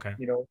 Okay.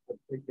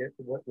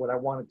 What I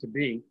want it to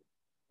be,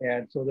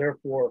 and so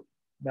therefore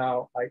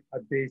now I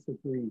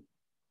basically,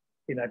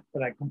 I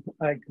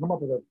come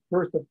up with a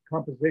first of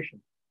composition.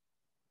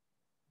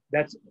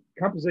 That's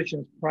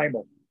composition is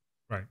primal.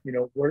 Right.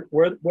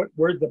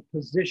 Where's the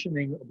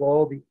positioning of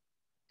all the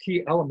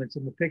key elements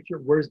in the picture?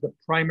 Where's the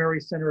primary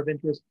center of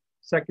interest?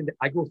 Second,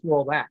 I go through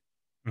all that.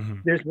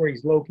 There's where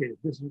he's located.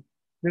 This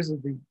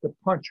is the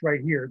punch right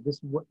here. This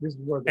is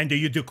where. And do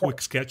you do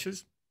quick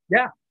sketches?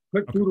 Yeah,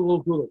 quick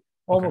doodle.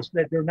 Almost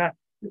that they're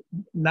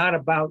not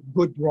about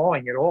good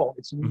drawing at all.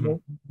 It's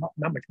not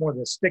much more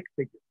than a stick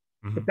figure.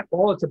 But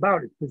all it's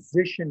about is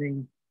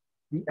positioning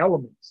the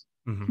elements.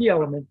 Key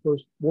element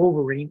goes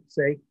Wolverine,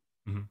 say,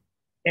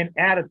 and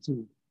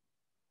attitude.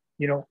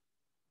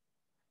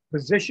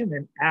 Position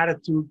and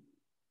attitude,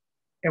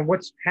 and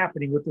what's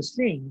happening with the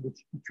scene,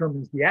 which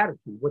determines the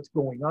attitude, what's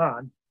going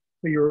on.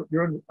 So you're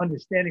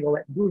understanding all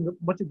that, doing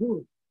what you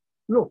do,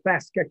 real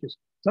fast sketches.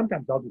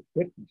 Sometimes I'll do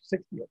 50,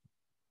 60 of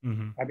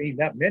them. I mean,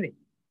 that many.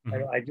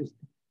 I just,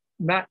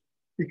 not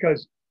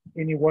because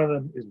any one of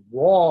them is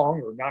wrong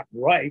or not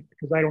right,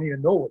 because I don't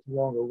even know what's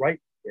wrong or right.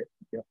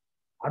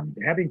 I'm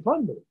having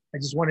fun with it. I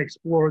just want to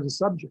explore the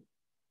subject.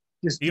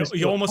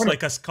 You're almost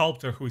like a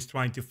sculptor who's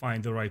trying to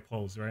find the right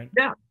pose, right?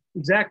 Yeah,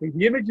 exactly.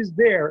 The image is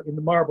there in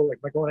the marble, like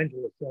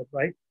Michelangelo said,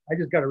 right? I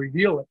just got to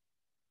reveal it.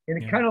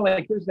 And it kind of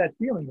like, there's that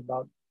feeling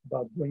about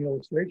doing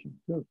illustrations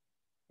too.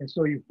 And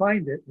so you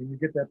find it and you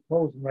get that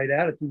pose and right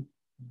attitude.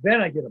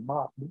 Then I get a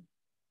mop.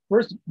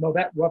 First, no,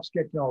 that rough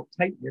sketch, I'll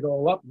tighten it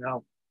all up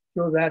now.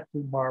 Show that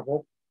to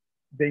Marvel.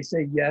 They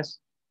say yes.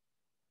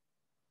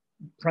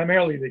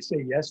 Primarily, they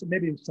say yes, and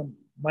maybe some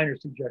minor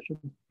suggestions.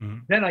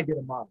 Then I get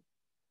a model.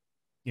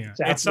 Yeah,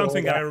 it's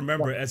something that I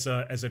remember as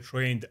a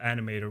trained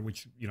animator,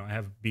 which I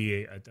have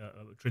BA at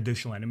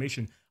traditional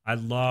animation. I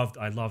loved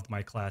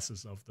my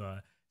classes of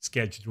the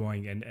sketch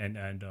drawing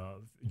and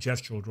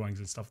gestural drawings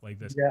and stuff like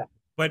this. Yeah.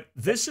 But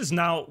this is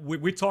now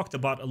we talked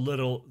about a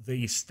little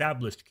the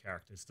established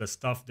characters, the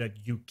stuff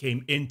that you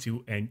came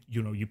into and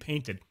you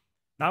painted.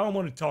 Now I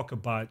want to talk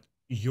about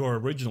your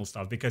original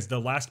stuff, because the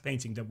last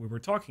painting that we were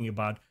talking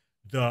about,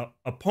 the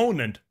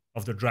opponent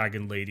of the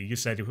Dragon Lady, you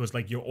said it was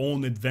like your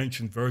own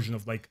invention version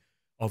of like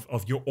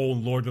of your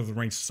own Lord of the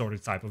Rings sort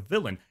of type of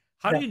villain.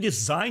 How do you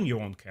design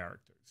your own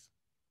characters?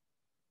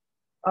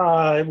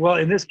 Well,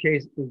 in this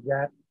case,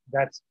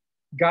 that's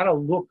got to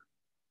look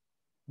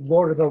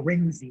Lord of the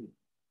Ringsy.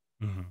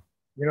 You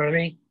know what I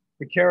mean?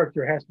 The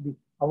character has to be.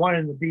 I want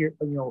him to be,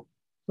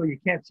 so you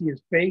can't see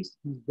his face.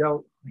 He's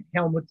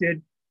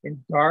helmeted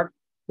in dark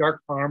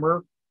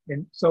armor,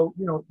 and so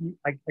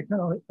I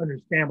kind of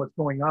understand what's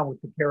going on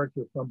with the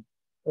character from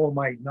all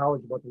my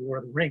knowledge about the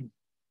Lord of the Rings,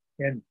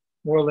 and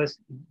more or less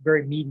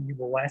very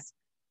medieval-esque,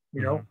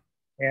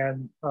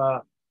 and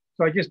so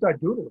I just start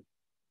doodling.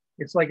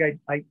 It's like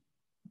I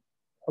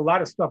a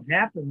lot of stuff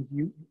happens.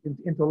 You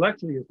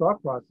intellectually, your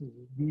thought process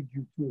leads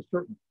you to a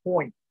certain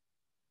point,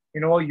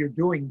 and all you're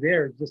doing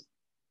there is just,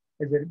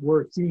 as it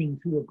were, seeing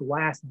through a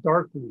glass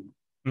darkly.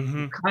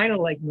 You kind of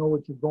like know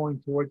what you're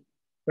going towards,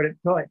 but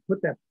until I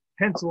put that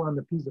pencil on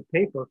the piece of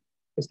paper,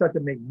 I start to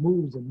make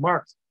moves and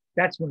marks.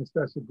 That's when it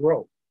starts to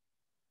grow,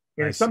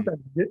 and sometimes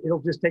it'll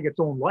just take its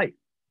own life.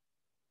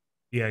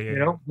 Yeah.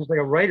 Just like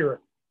a writer,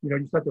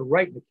 you start to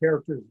write, and the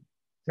characters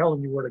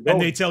telling you where to go.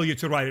 And they tell you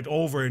to write it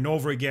over and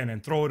over again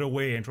and throw it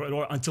away and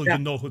until you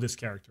know who this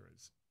character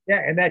is.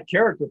 Yeah, and that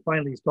character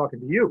finally is talking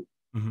to you.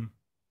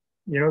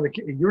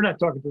 You're not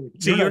talking to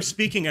the. See, you're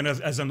speaking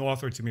as an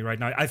author to me right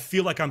now. I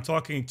feel like I'm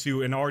talking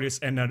to an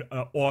artist and an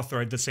author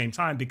at the same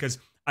time, because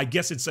I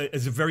guess it's a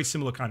very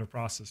similar kind of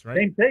process, right?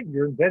 Same thing.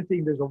 You're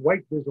inventing. There's a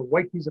white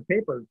piece of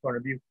paper in front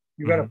of you.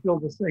 You got to fill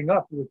this thing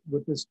up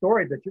with this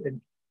story that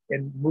you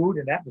and mood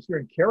and atmosphere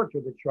and character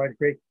that you're trying to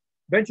create.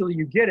 Eventually,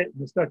 you get it,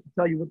 and it starts to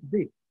tell you what to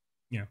be.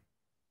 Yeah.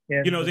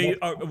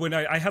 And, when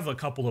I have a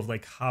couple of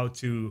like how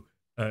to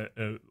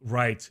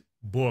write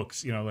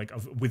books, like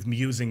with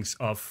musings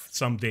of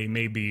someday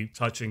maybe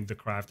touching the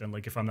craft, and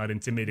like if I'm not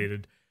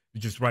intimidated,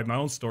 just write my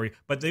own story.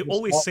 But they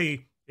always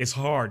say it's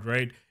hard,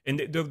 right? And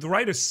the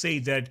writers say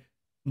that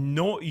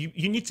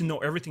you need to know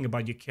everything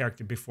about your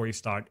character before you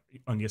start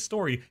on your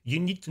story. You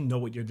need to know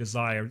what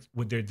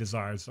their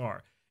desires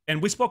are.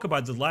 And we spoke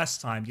about the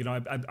last time.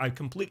 I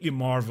completely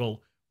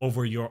marvel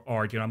over your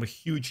art. I'm a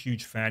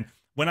huge fan.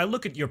 When I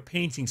look at your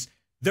paintings,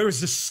 there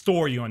is a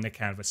story on the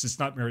canvas. It's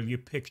not merely a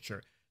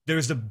picture. There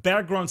is a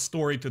background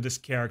story to this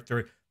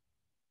character.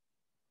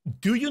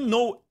 Do you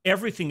know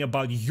everything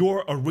about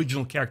your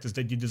original characters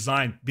that you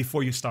designed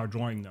before you start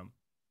drawing them?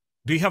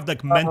 Do you have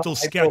like mental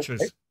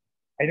sketches?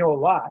 I know a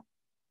lot,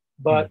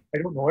 but I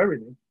don't know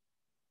everything,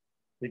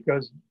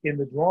 because in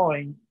the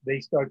drawing, they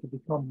start to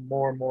become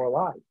more and more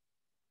alive,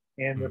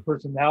 and their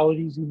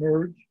personalities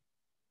emerge,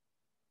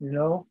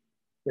 their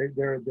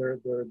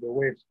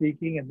way of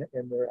speaking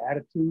and their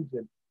attitudes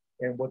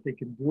and what they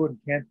can do and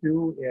can't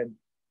do. And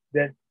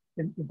then,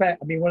 in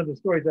fact, one of the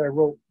stories that I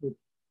wrote with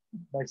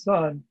my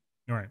son,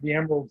 The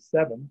Emerald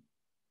Seven,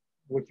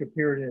 which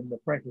appeared in the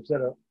Frank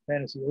Rosetta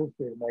Fantasy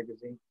Illustrated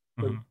magazine,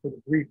 for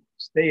the brief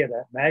stay of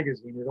that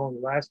magazine, it only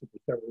lasted for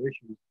several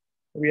issues.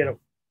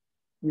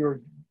 We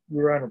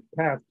were on a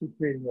path to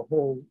creating a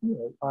whole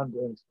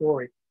ongoing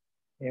story,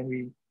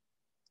 and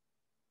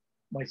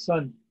my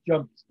son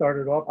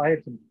started off. I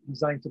had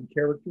designed some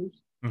characters,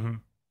 and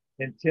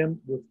Tim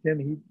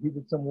he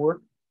did some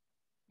work,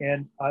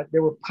 and they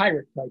were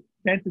pirate type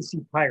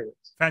fantasy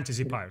pirates.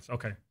 Fantasy pirates,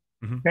 okay.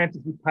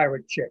 Fantasy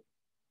pirate chick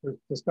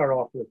to start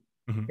off with,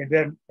 and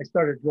then I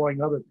started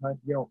drawing other kinds,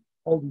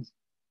 all these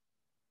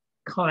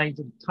kinds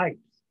and types,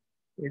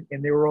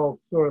 and they were all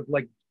sort of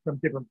like from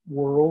different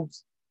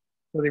worlds,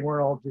 so they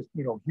weren't all just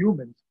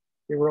humans.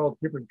 They were all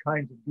different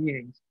kinds of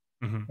beings,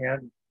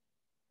 and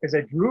as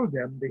I drew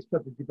them, they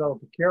started to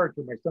develop a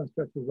character. My son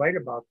started to write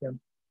about them.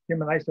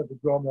 Tim and I started to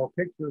draw more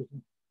pictures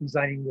and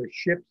designing their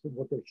ships and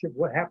what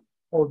happened.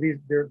 Oh,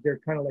 they're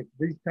kind of like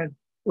these kinds.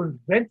 We're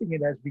inventing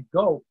it as we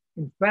go.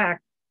 In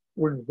fact,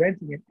 we're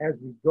inventing it as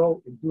we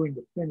go and doing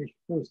the finished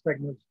first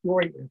segment of the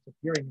story, and it's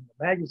appearing in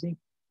the magazine,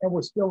 and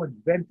we're still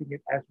inventing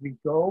it as we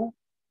go.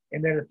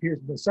 And then it appears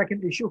in the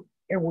second issue,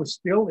 and we're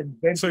still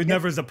inventing. So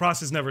the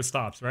process never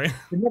stops, right?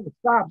 It never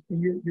stops,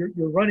 and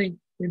you're running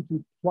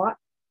into plot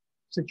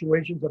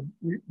situations of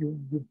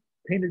you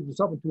painted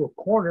yourself into a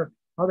corner,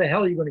 how the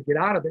hell are you going to get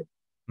out of it?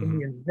 And Mm-hmm.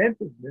 the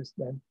inventiveness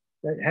then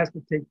that has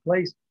to take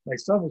place. My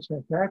son was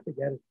fantastic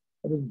at it,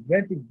 of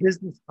inventing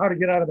business, how to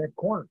get out of that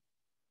corner.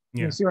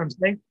 Yeah. You see what I'm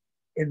saying?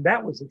 And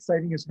that was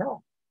exciting as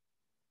hell.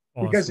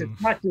 Because Awesome.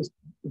 it's not just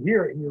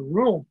here in your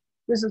room.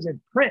 This is in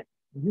print.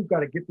 And you've got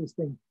to get this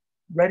thing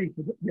ready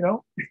for the, you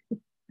know.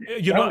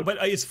 But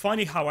it's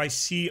funny how I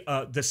see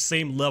the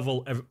same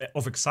level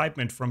of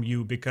excitement from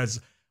you,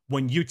 because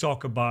when you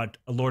talk about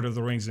Lord of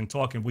the Rings and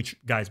Tolkien, which,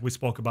 guys, we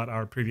spoke about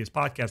our previous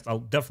podcast, I'll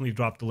definitely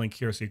drop the link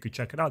here so you could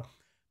check it out.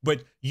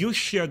 But you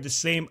share the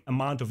same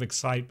amount of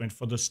excitement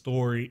for the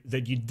story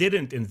that you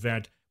didn't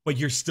invent, but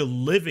you're still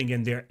living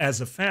in there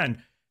as a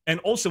fan. And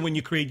also, when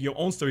you create your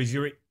own stories,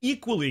 you're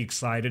equally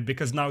excited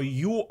because now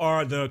you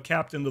are the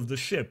captain of the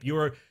ship.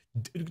 You're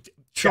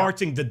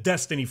charting the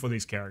destiny for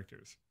these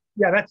characters.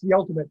 Yeah, that's the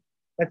ultimate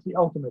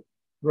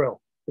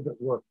thrill, if it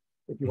were,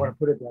 if you want to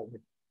put it that way.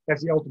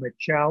 That's the ultimate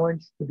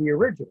challenge to be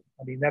original.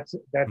 I mean, that's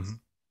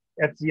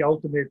the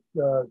ultimate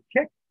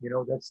kick. You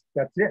know, that's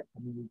it. I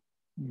mean,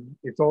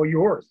 it's all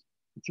yours.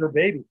 It's your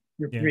baby.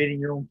 You're creating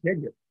your own kid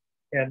here.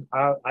 And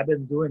I've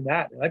been doing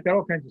that. And I've got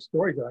all kinds of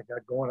stories that I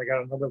got going. I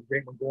got another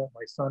great one going with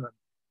my son,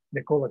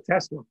 Nikola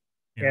Tesla.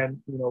 Yeah. And,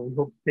 you know, we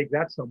hope to take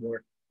that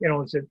somewhere. You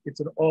know, it's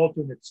an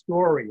alternate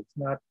story. It's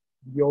not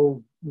the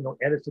old, you know,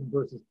 Edison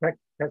versus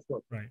Tesla.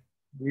 Right.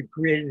 We've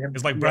created him.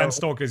 It's like Bram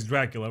Stoker's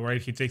Dracula,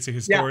 right? He takes a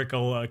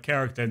historical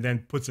character and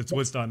then puts a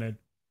twist on it.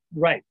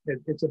 Right.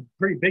 It's a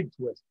pretty big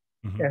twist.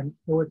 And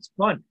so it's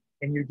fun.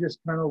 And you just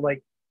kind of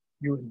like,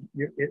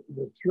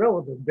 the thrill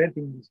of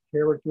inventing these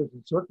characters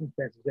and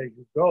circumstances as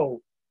you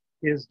go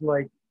is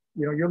like,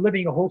 you know, you're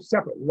living a whole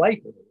separate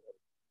life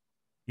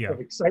of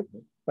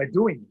excitement by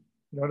doing it.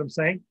 You know what I'm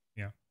saying?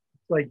 Yeah.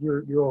 It's like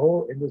you're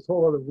whole in this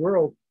whole other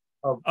world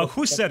of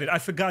who said it? I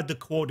forgot the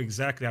quote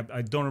exactly.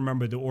 I don't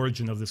remember the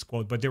origin of this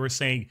quote, but they were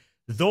saying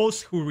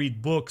those who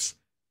read books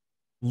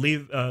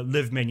live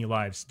many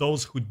lives.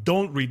 Those who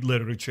don't read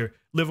literature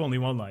live only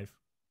one life.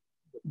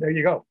 There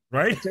you go.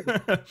 Right?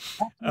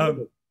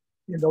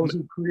 And those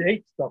who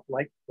create stuff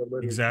like the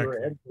literature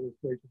and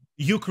illustration.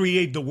 You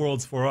create the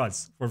worlds for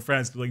us, for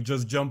fans to like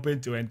just jump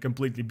into and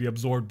completely be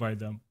absorbed by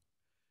them.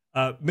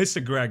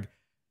 Mr. Greg,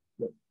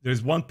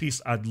 there's one piece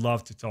I'd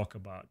love to talk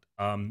about.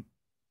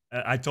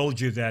 I told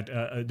you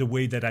that the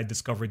way that I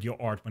discovered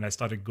your art when I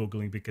started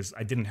Googling, because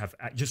I didn't have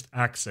just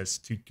access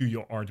to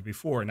your art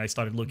before, and I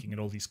started looking at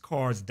all these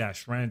cards,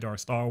 Dash Rendar,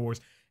 Star Wars,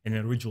 and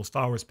an original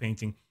Star Wars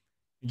painting.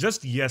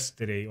 Just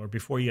yesterday or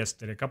before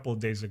yesterday, a couple of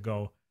days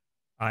ago,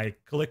 I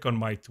click on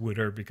my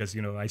Twitter because,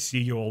 you know, I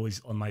see you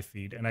always on my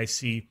feed, and I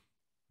see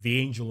The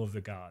Angel of the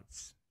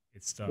Gods.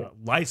 It's the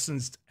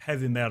licensed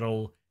heavy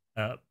metal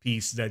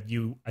piece that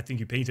I think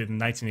you painted in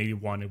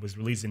 1981. It was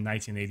released in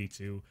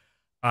 1982.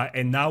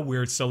 And now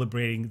we're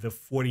celebrating the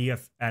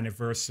 40th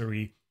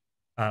anniversary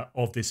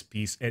of this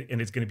piece,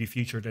 and it's going to be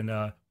featured in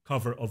a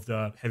cover of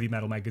the Heavy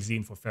Metal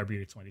magazine for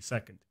February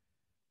 22nd.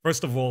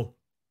 First of all,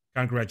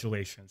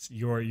 congratulations.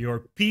 Your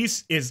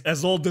piece is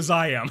as old as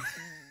I am.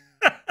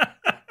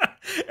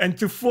 And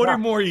to 40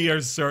 more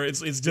years, sir,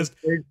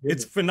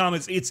 it's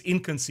phenomenal. It's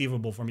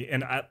inconceivable for me.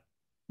 And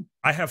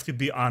I have to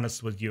be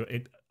honest with you.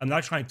 I'm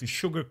not trying to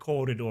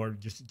sugarcoat it or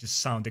just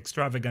sound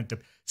extravagant to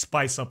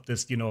spice up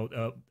this, you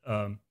know,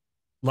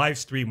 live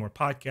stream or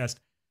podcast.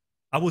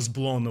 I was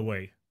blown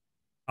away.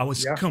 I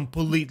was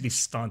completely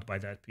stunned by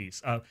that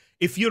piece.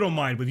 If you don't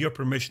mind, with your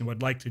permission, what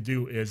I'd like to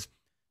do is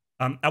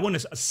I want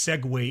to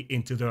segue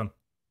into the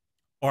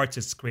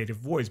artist's creative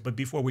voice. But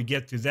before we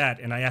get to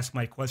that, and I ask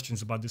my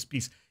questions about this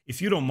piece,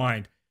 if you don't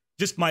mind,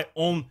 just my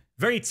own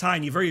very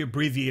tiny, very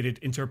abbreviated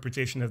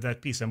interpretation of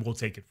that piece, and we'll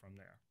take it from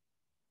there.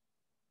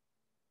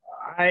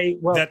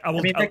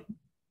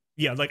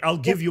 I'll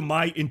give you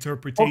my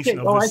interpretation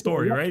of the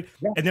story, right?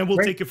 Yeah, and then we'll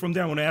take it from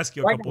there. I want to ask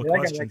you a couple of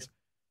questions.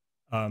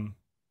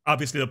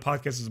 Obviously, the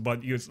podcast is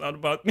about you. It's not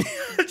about me.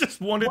 I just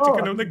wanted to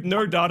kind of like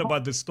nerd out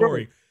about the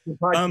story.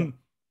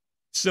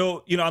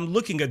 So, you know, I'm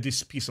looking at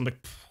this piece. I'm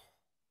like,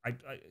 I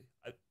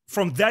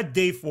from that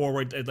day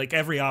forward, like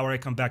every hour I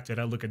come back to it,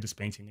 I look at this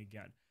painting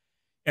again.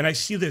 And I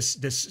see this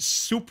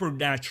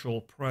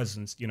supernatural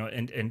presence, you know,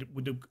 and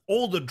with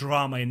all the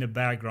drama in the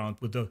background,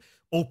 with the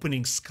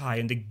opening sky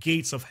and the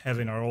gates of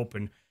heaven are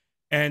open.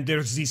 And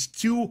there's these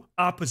two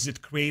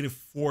opposite creative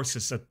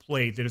forces at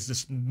play. There's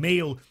this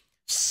male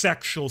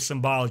sexual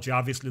symbology,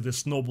 obviously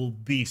this noble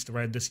beast,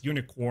 right? This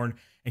unicorn,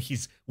 and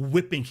he's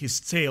whipping his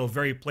tail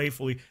very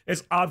playfully.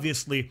 There's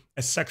obviously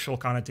a sexual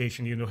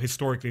connotation, you know,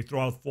 historically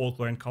throughout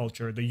folklore and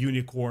culture. The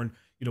unicorn,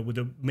 you know, with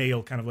the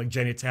male kind of like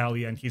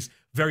genitalia, and he's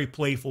very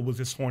playful with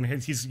his horn.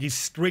 And he's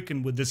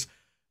stricken with this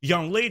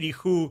young lady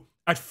who,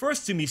 at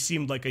first to me,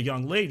 seemed like a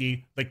young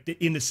lady, like the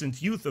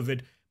innocent youth of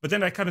it. But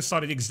then I kind of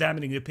started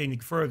examining the painting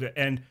further,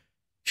 and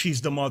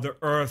she's the Mother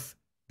Earth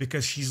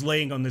because she's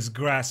laying on this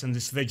grass and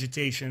this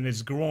vegetation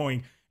is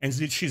growing. And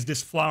she's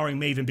this flowering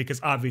maiden because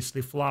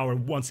obviously flower,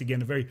 once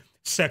again, a very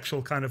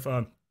sexual kind of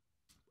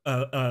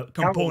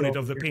component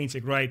of the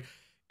painting, right?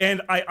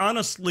 And I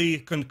honestly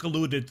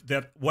concluded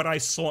that what I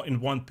saw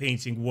in one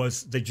painting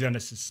was the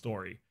Genesis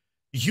story.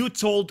 you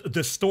told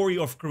the story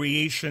of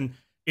creation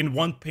in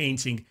one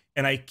painting,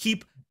 and I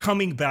keep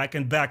coming back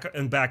and back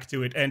and back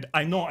to it, and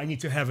I know I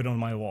need to have it on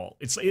my wall.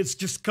 It's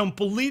just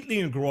completely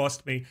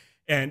engrossed me,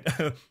 and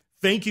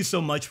thank you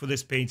so much for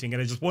this painting.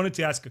 And I just wanted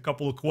to ask a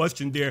couple of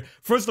questions there.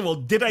 First of all,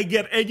 did I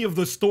get any of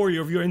the story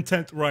of your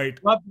intent right?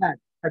 Love that.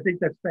 I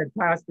think that's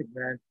fantastic,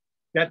 man.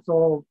 That's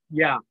all.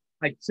 Yeah,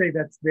 I'd say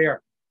that's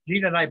there.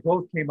 Gene and I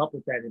both came up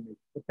with that image.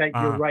 But that,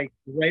 you're right.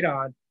 You're right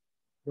on.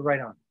 You're right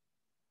on.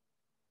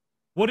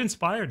 What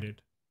inspired it?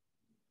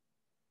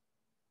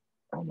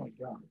 Oh my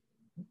God.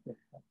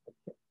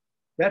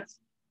 That's.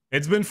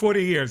 It's been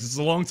 40 years. It's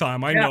a long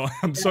time. I know.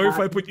 I'm sorry if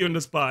I put you on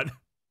the spot.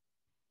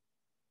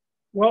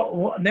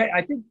 Well,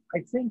 I think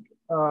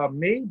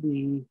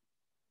maybe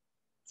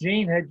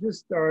Jane had just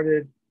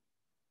started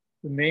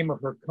the name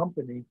of her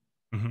company.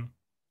 Mm-hmm.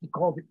 She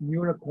called it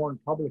Unicorn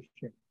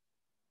Publishing.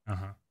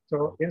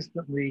 So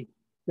instantly,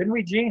 didn't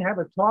we, Jane, have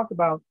a talk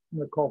about, I'm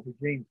going to call for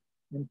Jane's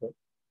input,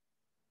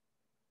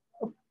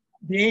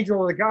 the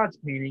Angel of the Gods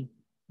painting?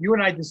 You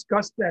and I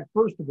discussed that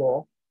first of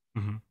all.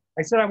 Mm-hmm.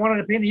 I said I wanted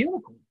to paint a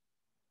unicorn.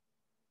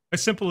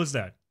 As simple as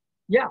that.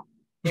 Yeah,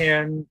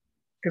 and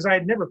because I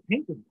had never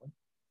painted one.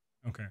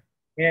 Okay.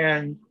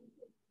 And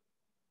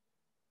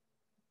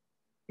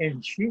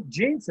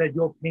Jane said,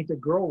 you'll paint a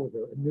girl with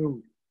her, a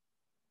nude.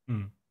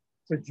 Mm.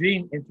 So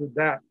Jane entered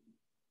that.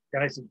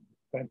 And I said,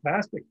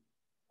 fantastic.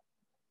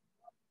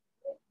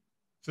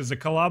 So it's a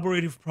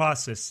collaborative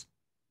process.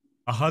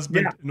 A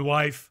husband and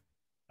wife,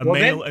 a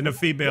male and a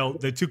female,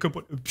 the two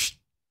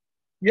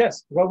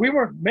Yes. Well, we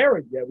weren't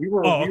married yet. We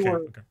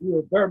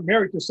were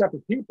married to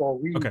separate people.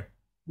 We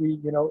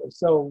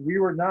so we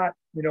were not,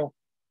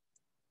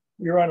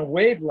 we were on a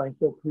wavelength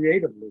though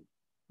creatively,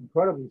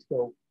 incredibly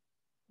so.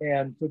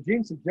 And so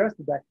Jean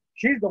suggested that.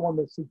 She's the one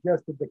that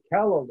suggested the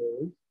calla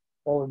lilies,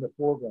 all in the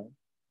foreground,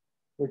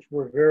 which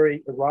were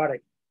very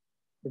erotic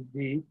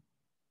indeed.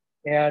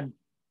 And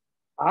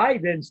I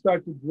then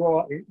start to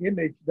draw an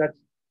image that's,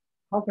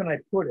 how can I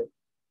put it,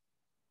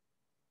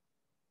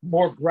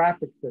 more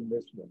graphic than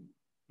this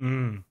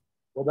one,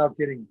 without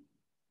getting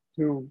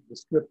too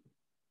descriptive.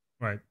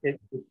 Right.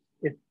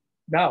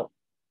 Now,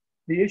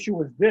 the issue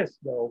was this,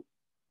 though.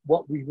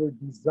 What we were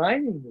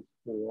designing this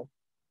for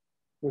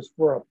was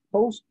for a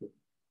poster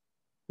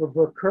for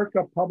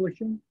Verkerka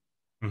Publishing.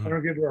 Mm-hmm. I don't know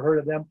if you've ever heard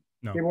of them.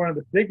 No. They were one of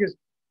the biggest,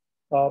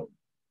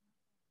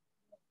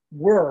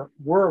 were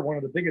one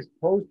of the biggest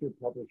poster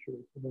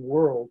publishers in the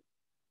world.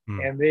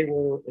 And they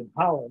were in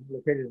Holland,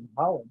 located in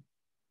Holland.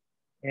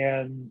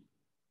 And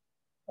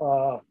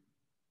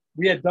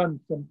we had done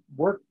some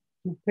work,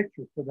 2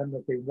 pictures for them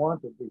that they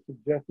wanted. They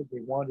suggested they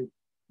wanted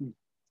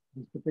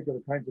these particular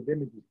kinds of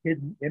images,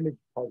 hidden image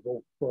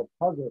puzzle for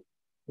a puzzle.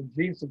 And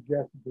Gene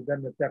suggested to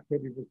them that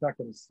paper was not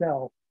going to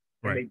sell.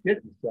 And they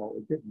didn't sell.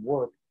 It didn't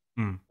work.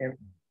 And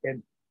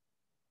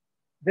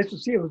this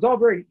was, it was all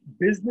very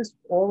business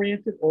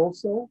oriented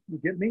also. You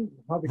get me?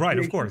 How the right,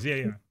 of course.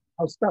 Yeah.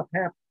 How stuff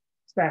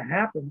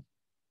happens.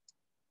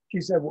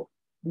 She said, well,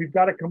 we've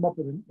got to come up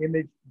with an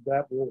image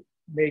that will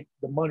make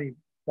the money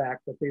back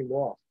that they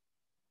lost.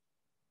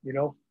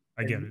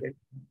 I get it.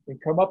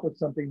 And come up with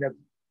something that's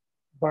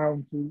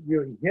bound to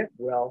really hit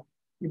well,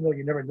 even though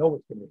you never know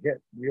what's going to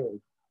hit, really.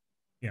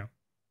 Yeah.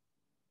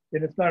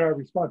 And it's not our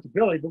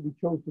responsibility, but we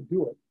chose to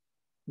do it,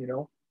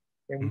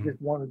 and we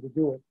just wanted to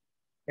do it.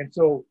 And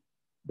so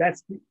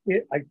that's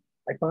it. I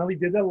finally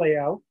did the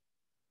layout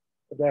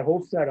of that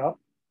whole setup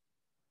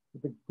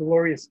with the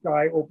glorious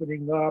sky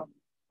opening up.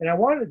 And I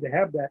wanted to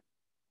have that,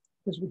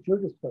 this is what you're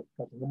discussing,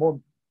 the more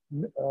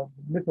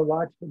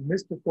mythological,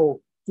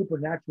 mystical,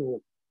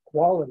 supernatural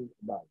quality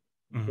about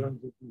it in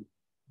terms of the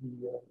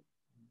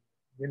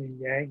yin and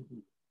yang.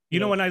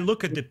 When I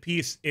look at the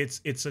piece,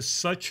 it's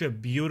such a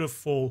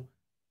beautiful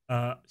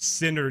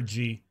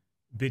synergy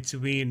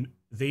between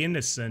the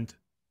innocent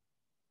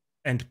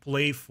and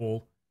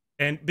playful.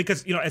 And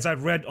because, as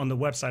I've read on the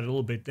website a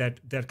little bit,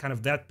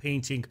 that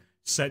painting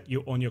set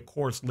you on your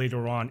course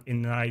later on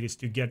in the 90s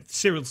to get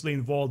seriously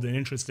involved and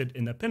interested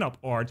in the pinup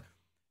art.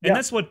 And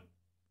that's what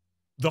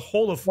the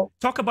whole of,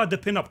 talk about the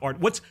pinup art.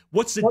 What's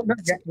it?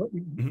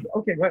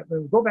 Okay,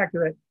 go back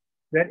to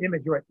that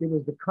image, right? It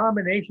was the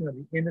combination of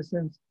the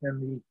innocence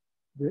and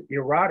the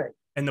erotic.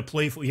 And the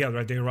playful, the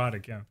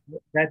erotic,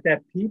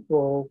 That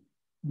people,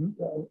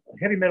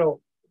 heavy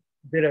metal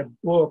did a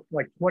book,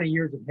 like 20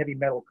 years of heavy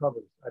metal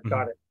covers. I've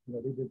got it. They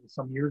did this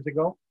some years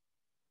ago.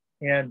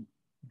 And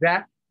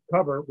that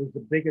cover was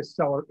the biggest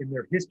seller in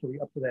their history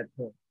up to that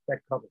point, that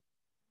cover,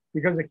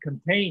 because it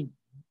contained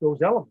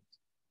those elements.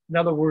 In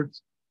other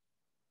words,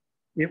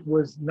 it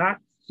was not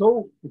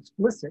so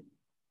explicit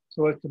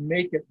so as to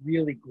make it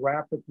really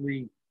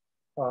graphically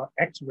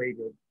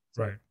X-rated.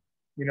 Right.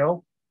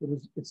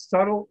 It's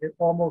subtle. It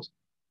almost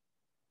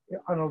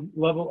on a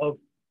level of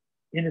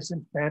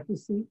innocent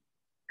fantasy,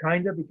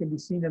 kind of. It can be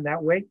seen in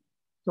that way.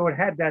 So it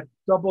had that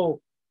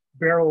double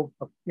barrel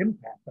of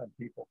impact on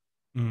people.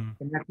 And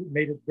that's what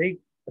made it, they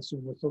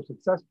assume, was so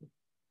successful.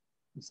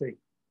 You see.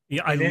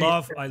 Yeah,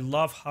 I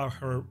love how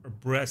her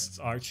breasts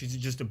are. She's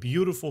just a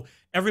beautiful.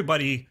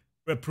 Everybody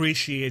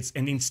appreciates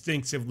and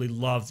instinctively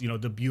loves,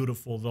 the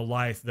beautiful, the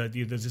life, that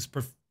there's this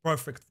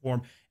perfect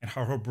form, and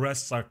how her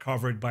breasts are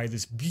covered by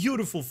this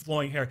beautiful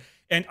flowing hair.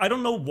 And I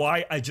don't know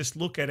why, I just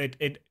look at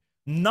it,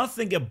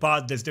 nothing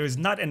about this, there is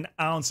not an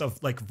ounce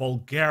of like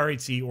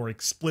vulgarity or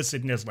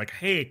explicitness, like,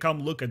 hey,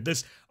 come look at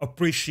this,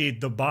 appreciate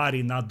the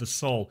body, not the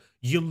soul.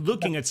 You're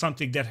looking at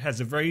something that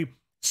has a very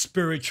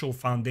spiritual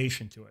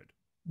foundation to it.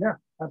 Yeah,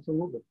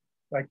 absolutely.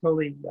 I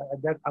totally,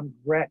 I'm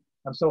glad,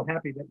 I'm so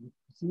happy that you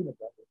see it that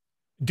way.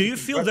 Do you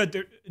feel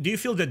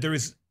that there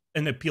is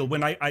an appeal?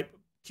 When I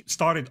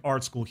started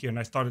art school here and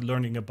I started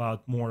learning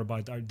more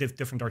about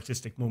different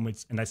artistic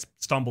movements, and I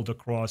stumbled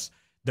across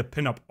the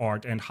pinup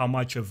art and how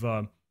much of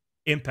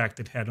impact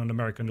it had on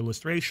American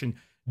illustration.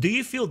 Do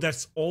you feel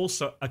that's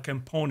also a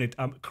component,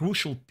 a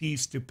crucial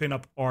piece to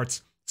pinup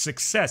art's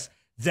success?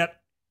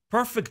 That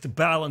perfect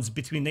balance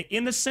between the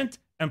innocent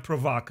and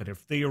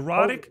provocative, the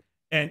erotic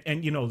and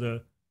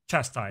the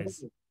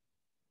chastised.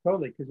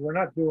 Totally, because we're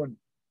not doing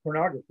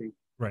pornography.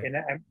 Right. And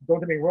don't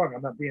get me wrong,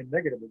 I'm not being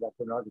negative about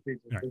pornography.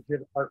 It's a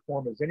legit art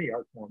form as any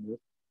art form is.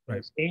 Right.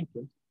 It's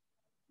ancient.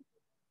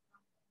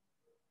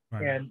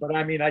 Right. But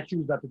I mean, I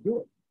choose not to do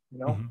it,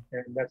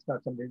 and that's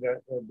not something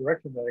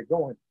direction that I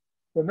go in.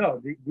 So no,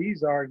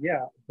 these are,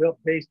 built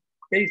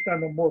based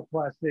on the more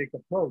classic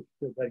approach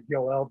to like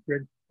Gil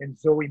Eldred and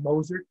Zoe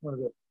Mozart, one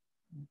of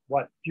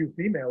the few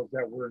females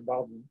that were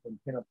involved in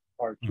pinup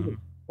art too.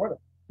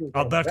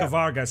 Alberto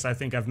Vargas, I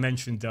think I've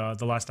mentioned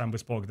the last time we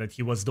spoke, that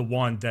he was the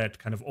one that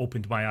kind of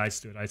opened my eyes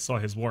to it. I saw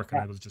his work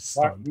and I was just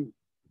stunned.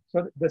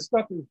 So the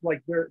stuff is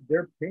like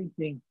they're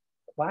painting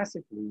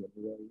classically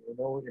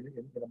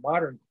in a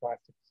modern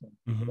classic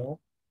sense,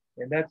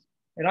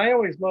 and I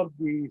always loved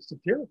the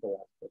satirical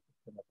aspect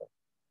of it.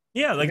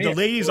 Yeah, like the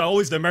ladies are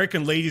always the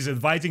American ladies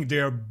inviting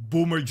their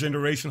boomer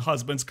generation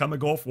husbands come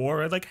and go for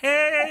war. Like,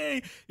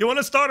 hey, you want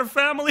to start a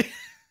family?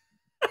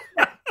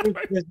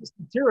 There's the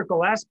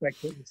satirical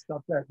aspect of the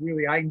stuff that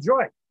really I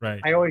enjoy. Right.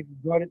 I always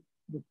enjoyed it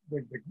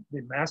with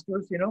the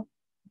masters,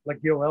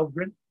 like Gil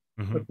Eldred.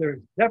 But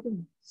there's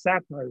definitely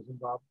satires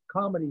involved,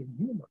 comedy and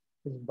humor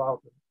is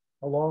involved,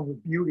 along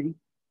with beauty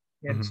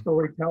and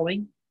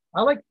storytelling.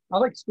 I like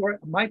story.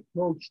 My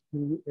approach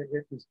to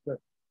it is to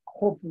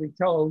hopefully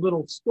tell a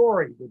little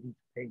story with each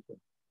painting,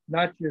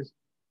 not just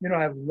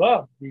I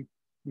love the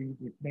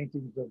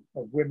paintings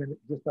of women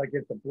just like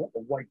it's a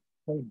white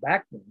plain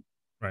background.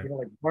 Right.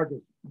 Like Vargas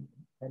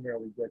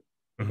primarily did.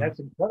 That's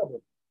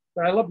incredible.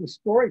 But I love the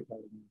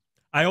storytelling.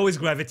 I always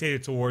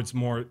gravitated towards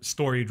more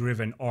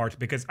story-driven art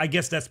because I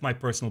guess that's my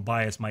personal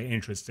bias, my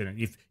interest in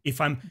it. If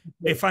I'm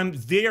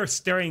there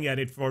staring at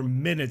it for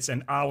minutes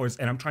and hours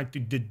and I'm trying to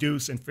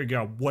deduce and figure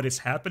out what is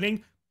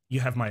happening, you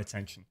have my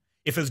attention.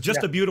 If it's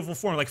just a beautiful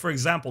form, like for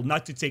example,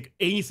 not to take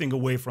anything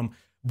away from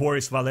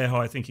Boris Vallejo,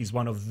 I think he's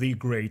one of the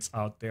greats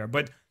out there.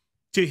 But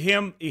to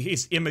him,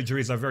 his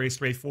imageries are very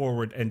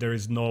straightforward and there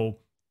is no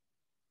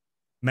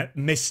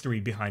mystery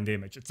behind the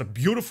image. It's a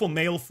beautiful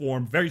male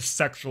form, very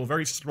sexual,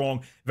 very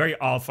strong, very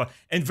alpha,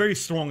 and very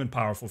strong and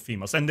powerful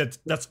females. And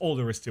that's all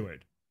there is to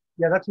it.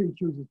 Yeah, that's what he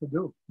chooses to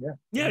do.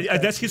 Yeah,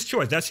 that's his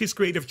choice. That's his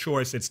creative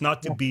choice. It's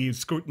not to be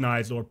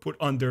scrutinized or put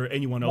under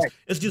anyone else. Right.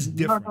 It's just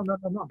different.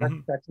 No.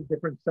 That's a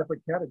different,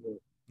 separate category.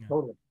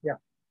 Totally. Yeah.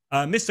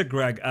 Mr.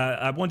 Greg,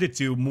 I wanted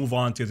to move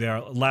on to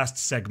the last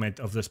segment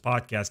of this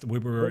podcast. We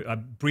were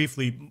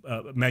briefly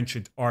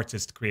mentioned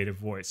artist creative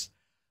voice.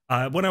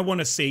 What I want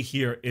to say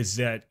here is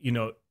that,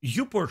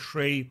 you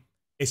portray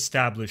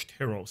established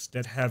heroes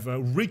that have a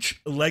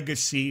rich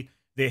legacy.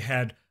 They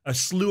had a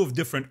slew of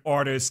different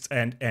artists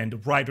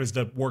and writers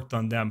that worked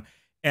on them.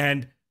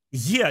 And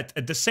yet,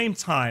 at the same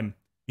time,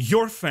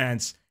 your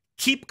fans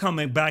keep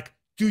coming back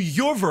to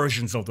your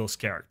versions of those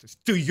characters,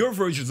 to your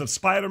versions of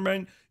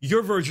Spider-Man,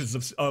 your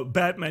versions of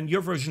Batman,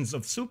 your versions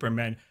of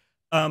Superman,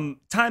 time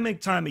and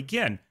time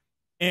again.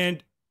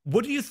 And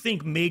what do you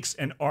think makes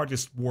an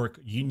artist's work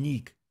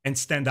unique and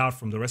stand out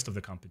from the rest of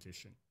the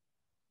competition?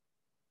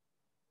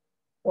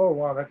 Oh,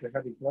 wow, that's a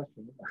heavy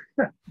question.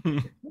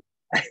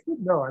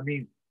 No, I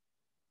mean,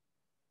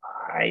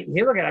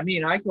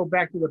 I go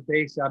back to the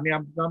base. I mean,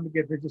 I'm going to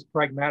get just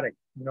pragmatic.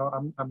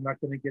 I'm not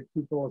going to get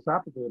too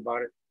philosophical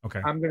about it.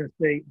 Okay. I'm going to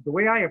say the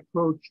way I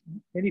approach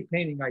any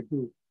painting I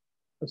do,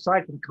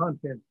 aside from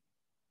content,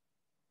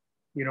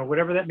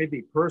 whatever that may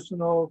be,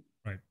 personal,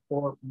 right,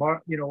 or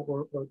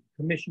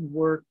commissioned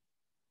work.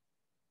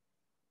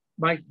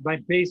 My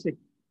basic,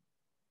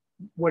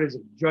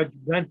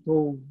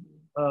 judgmental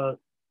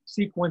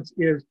sequence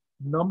is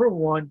number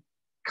one,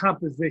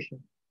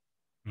 composition.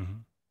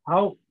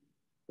 How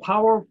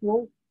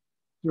powerful,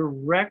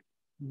 direct,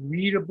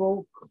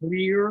 readable,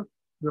 clear,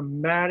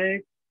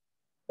 dramatic,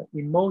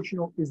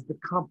 emotional is the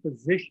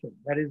composition.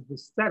 That is the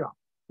setup.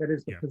 That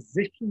is the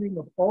positioning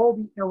of all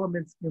the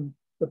elements in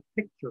the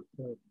picture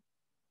frame.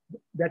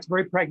 That's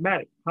very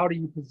pragmatic. How do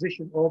you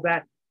position all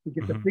that to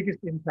get the biggest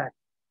impact?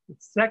 The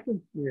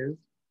second is,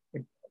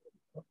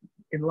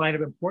 in line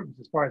of importance,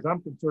 as far as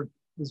I'm concerned,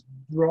 is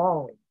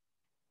drawing.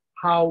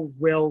 How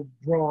well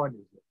drawn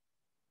is it?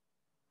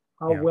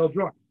 How well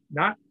drawn?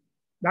 Not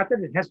that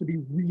it has to be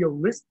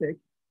realistic,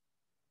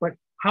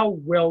 how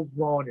well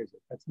drawn is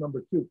it? That's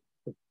number two.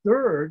 The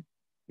third,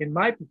 in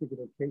my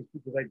particular case,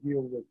 because I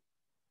deal with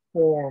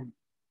form,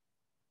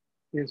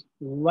 is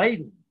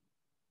lighting.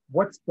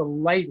 What's the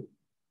lighting?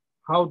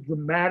 How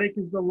dramatic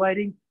is the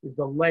lighting? Is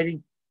the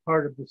lighting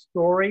part of the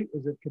story?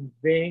 Is it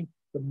conveying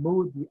the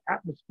mood, the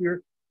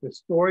atmosphere, the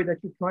story that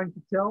you're trying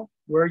to tell?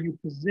 Where are you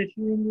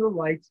positioning your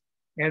lights?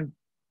 And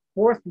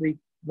fourthly,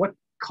 what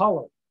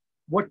color?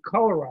 What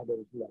color are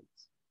those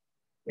lights?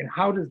 And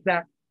how does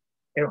that,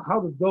 and how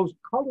do those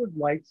colored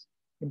lights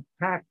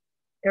impact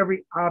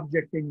every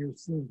object in your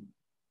scene?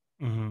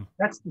 Mm-hmm.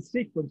 That's the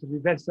sequence of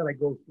events that I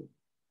go through.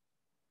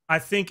 I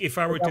think if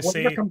I were to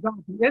say, comes down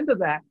at the end of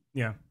that,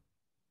 yeah,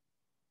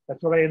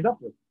 that's what I end up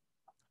with.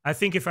 I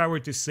think if I were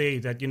to say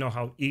that, you know,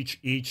 how each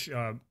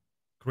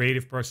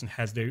creative person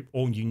has their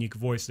own unique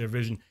voice, their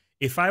vision.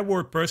 If I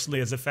were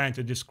personally as a fan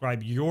to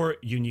describe your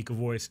unique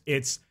voice,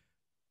 it's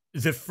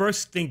the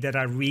first thing that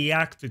I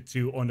reacted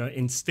to on a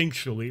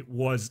instinctually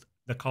was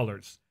the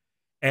colors.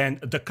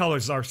 And the color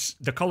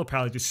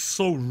palette is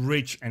so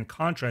rich and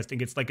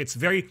contrasting. It's like, it's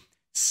very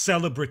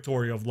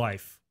celebratory of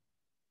life.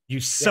 You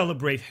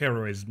celebrate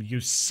heroism. You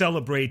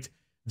celebrate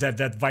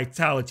that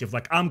vitality of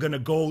like, I'm going to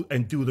go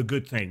and do the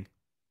good thing.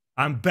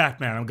 I'm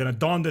Batman. I'm going to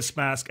don this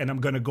mask and I'm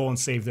going to go and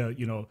save the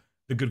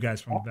good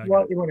guys from the bad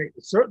guys. Well,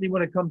 certainly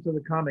when it comes to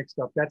the comic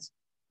stuff, that's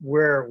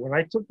where, when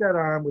I took that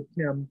on with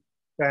Tim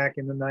back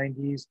in the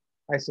 90s,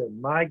 I said,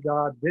 my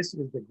God, this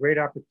is the great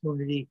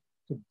opportunity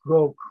to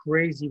go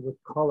crazy with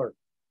color.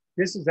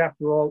 This is,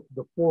 after all,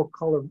 the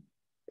 4-color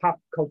pop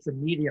culture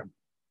medium.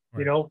 Right.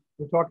 You know,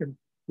 we're talking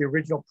the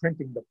original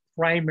printing, the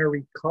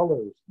primary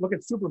colors. Look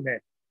at Superman.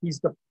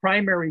 He's the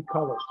primary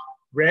colors: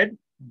 red,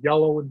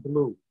 yellow, and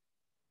blue.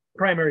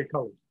 Primary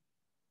colors.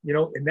 You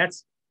know, and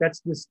that's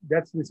this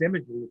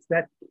imagery. It's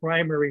that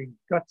primary,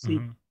 gutsy,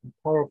 and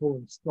powerful,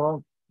 and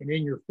strong, and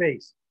in your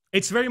face.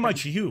 It's very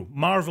much you.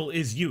 Marvel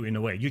is you in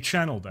a way. You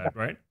channel that,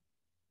 right?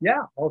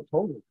 Yeah. Oh,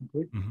 totally,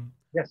 completely. Mm-hmm.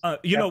 Yes.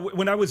 You know,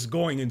 when I was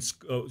going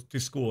to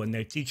school and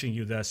they're teaching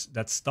you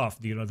that stuff,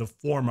 you know, the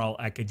formal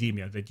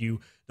academia, the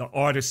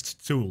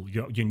artist tool,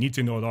 you need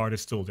to know the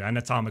artist tool, the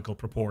anatomical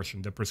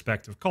proportion, the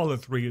perspective, color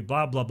theory,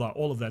 blah, blah, blah,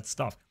 all of that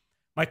stuff.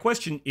 My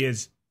question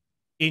is,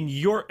 in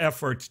your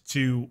effort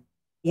to,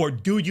 or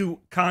do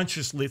you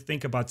consciously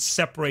think about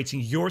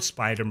separating your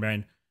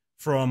Spider-Man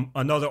from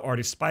another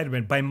artist's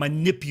Spider-Man by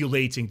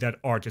manipulating that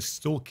artist's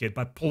toolkit,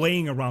 by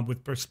playing around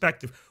with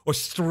perspective or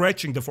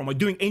stretching the form or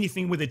doing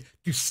anything with it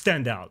to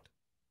stand out?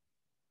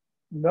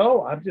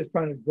 No, I'm just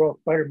trying to draw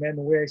Spider-Man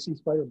the way I see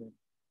Spider-Man.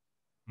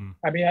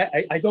 I mean,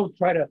 I don't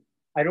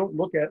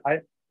look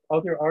at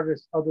other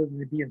artists other than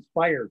to be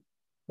inspired,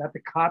 not to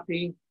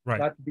copy, right,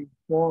 not to be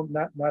formed,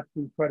 not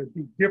to try to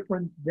be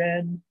different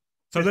than.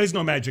 So there's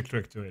no magic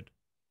trick to it?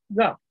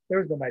 No,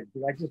 there's no magic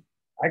trick.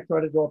 I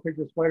try to draw a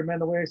picture of Spider-Man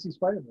the way I see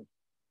Spider-Man.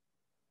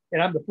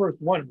 And I'm the first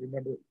one,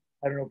 remember,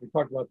 I don't know if we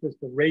talked about this,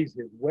 to raise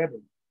his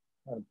webbing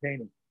on a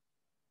painting.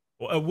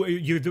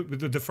 You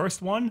the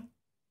first one?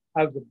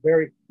 I was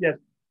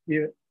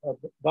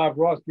Bob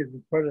Ross gives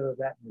me credit of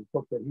that in his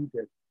book that he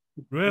did.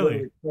 He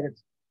really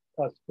credits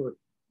us for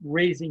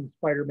raising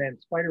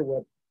Spider-Man's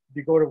spiderweb. If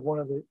you go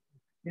to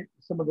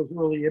some of those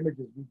early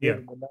images we did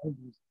in the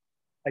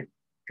 90s,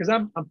 because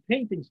I'm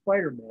painting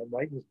Spider-Man,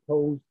 right, in his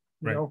pose,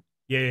 you know.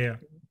 Yeah.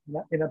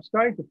 And I'm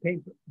starting to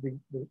paint the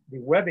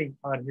webbing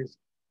on his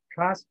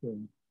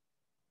costume,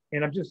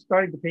 and I'm just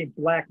starting to paint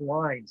black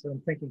lines, and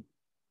I'm thinking,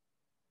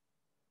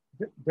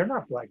 they're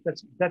not black.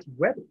 That's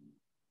webbing.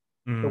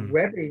 The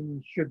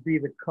webbing should be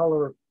the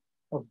color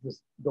of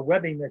the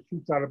webbing that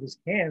shoots out of his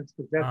hands,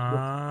 because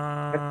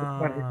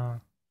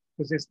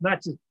because it's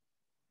not just,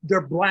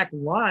 they're black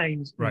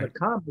lines in the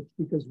comics,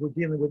 because we're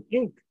dealing with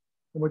ink,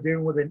 and we're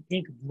dealing with an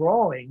ink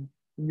drawing,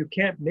 and you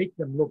can't make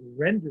them look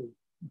rendered.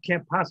 You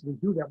can't possibly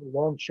do that with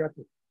long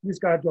shutters. You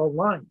just got to draw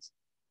lines.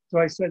 So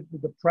I said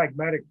the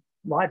pragmatic,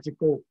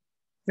 logical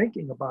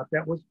thinking about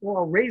that was, well,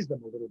 I'll raise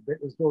them a little bit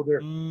as though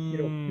they're,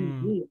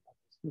 3D.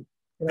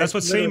 That's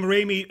what Sam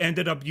Raimi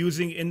ended up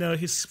using in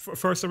his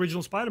first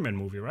original Spider-Man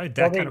movie, right?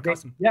 That kind of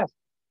costume. Yes,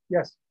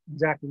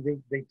 exactly.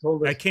 They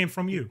told us. That came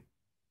from you.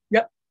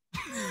 Yep.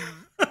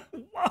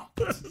 Wow,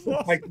 this is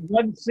awesome. Like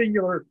one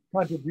singular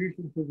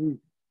contribution to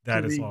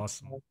the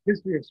awesome.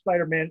 History of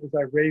Spider-Man is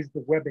I raised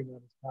the webbing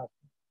on his costume.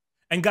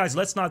 And guys,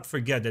 let's not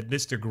forget that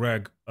Mr.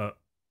 Greg,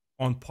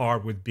 on par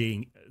with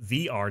being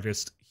the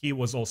artist, he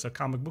was also a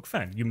comic book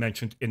fan. You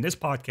mentioned in this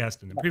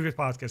podcast and the previous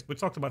podcast, we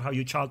talked about how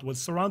your child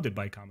was surrounded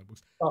by comic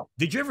books. Oh.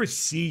 Did you ever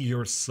see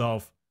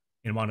yourself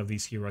in one of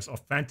these heroes or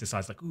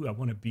fantasize like, ooh, I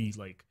want to be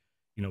like,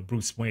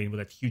 Bruce Wayne with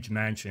that huge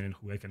mansion and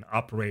who I can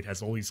operate,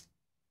 has all these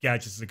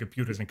gadgets and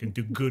computers and can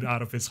do good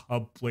out of his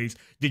hub place?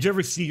 Did you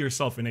ever see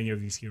yourself in any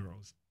of these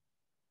heroes?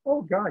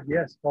 Oh God,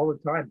 yes, all the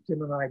time.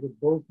 Tim and I would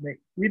both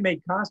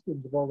make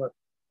costumes of all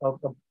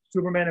of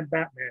Superman and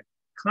Batman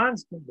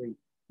constantly.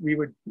 We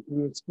would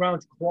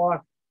scrounge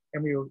cloth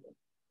and we would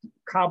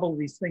cobble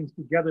these things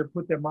together,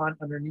 put them on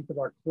underneath of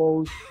our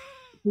clothes.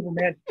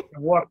 Superman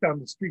and walk down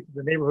the street to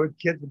the neighborhood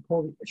kids and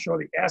show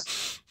the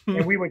S,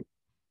 and we would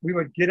we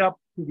would get up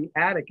to the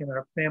attic in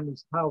our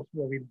family's house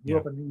where we grew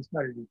up in the east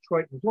side of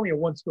Detroit. It was only a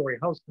one-story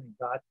house, thank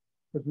God,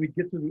 because we'd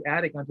get to the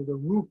attic onto the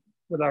roof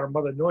without our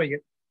mother knowing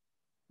it.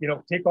 You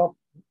know, take off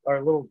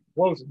our little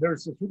clothes, and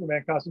there's the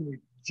Superman costume. We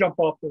jump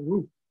off the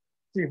roof,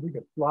 see if we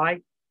could fly.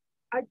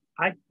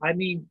 I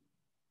mean,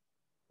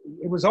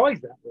 it was always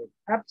that way.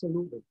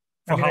 Absolutely.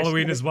 For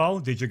Halloween as well?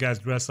 Did you guys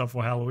dress up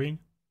for Halloween?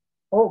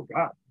 Oh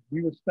God,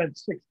 we would spend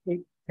 6, 8,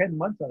 10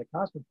 months on a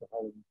costume for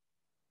Halloween.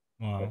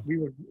 Wow. We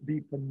would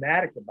be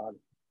fanatic about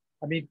it.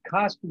 I mean,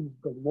 costumes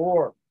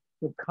galore.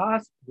 The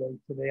cosplay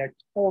today, I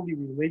totally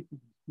relate to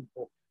these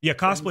people. Yeah,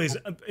 cosplay is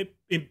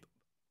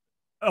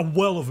a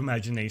well of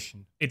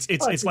imagination.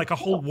 It's like a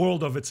whole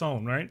world of its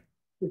own, right?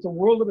 It's a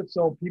world of its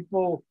own.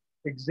 People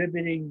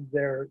exhibiting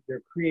their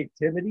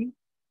creativity,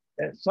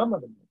 and some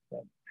of them are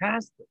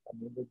fantastic. I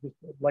mean, they're just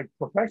like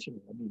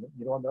professional. I mean,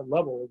 you know, on the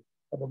level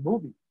of a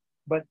movie.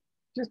 But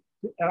just,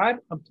 and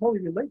I'm totally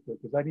relate to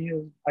it because I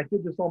mean, I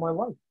did this all my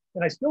life,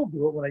 and I still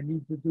do it when I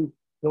need to do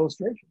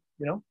illustration.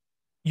 You know.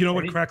 You know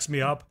what cracks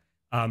me up?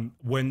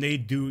 When they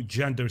do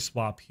gender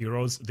swap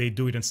heroes, they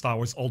do it in Star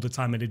Wars all the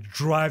time, and it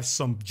drives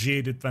some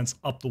jaded fans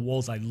up the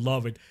walls. I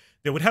love it.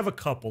 They would have a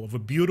couple of a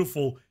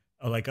beautiful,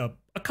 like a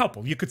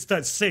couple. You could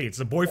say it's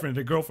a boyfriend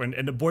and a girlfriend,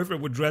 and the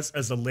boyfriend would dress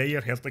as a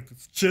Leia, has like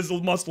this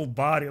chiseled muscle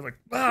body, like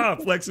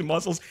flexing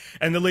muscles,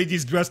 and the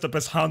lady's dressed up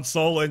as Han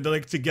Solo, and they're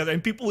like together,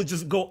 and people would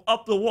just go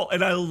up the wall,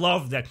 and I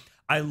love that.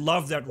 I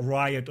love that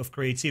riot of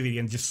creativity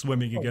and just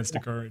swimming against the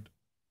current.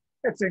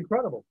 It's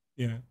incredible.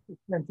 Yeah, it's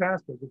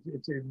fantastic.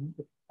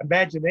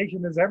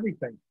 Imagination is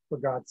everything, for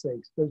God's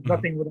sakes. There's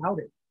nothing without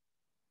it.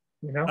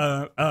 You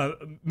know,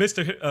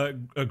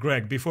 Mr.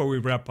 Greg, before we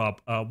wrap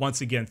up,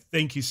 once again,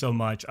 thank you so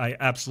much. I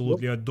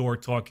absolutely adore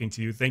talking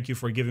to you. Thank you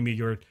for giving me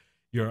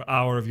your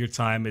hour of your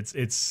time.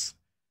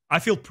 I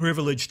feel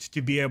privileged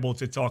to be able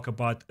to talk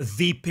about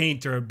the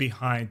painter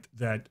behind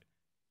that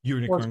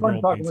unicorn. Well, it's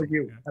fun talking painting. with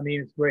you. I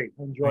mean, it's great.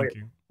 I enjoy it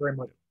very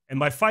much. And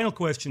my final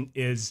question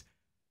is,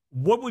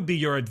 what would be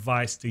your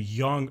advice to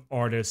young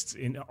artists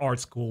in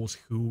art schools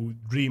who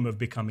dream of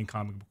becoming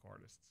comic book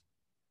artists?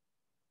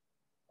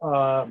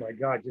 My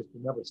God, just to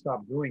never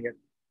stop doing it,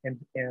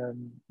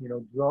 and you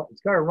know,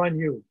 it's got to run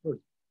you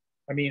first.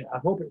 I mean, I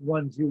hope it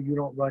runs you. You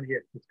don't run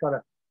it. It's got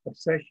to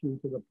obsess you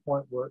to the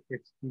point where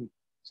it's the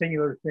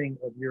singular thing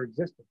of your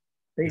existence,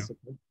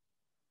 basically.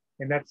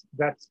 Yeah. And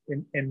that's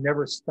and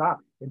never stop.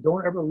 And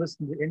don't ever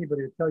listen to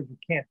anybody that tells you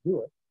can't do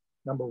it.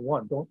 Number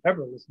one, don't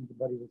ever listen to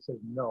anybody that says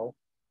no.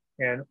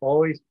 And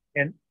always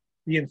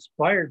be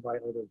inspired by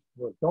others'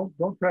 work.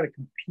 Don't try to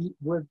compete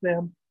with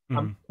them. Mm-hmm.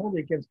 I'm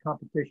totally against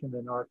competition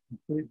in art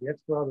completely. That's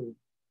for other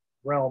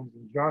realms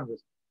and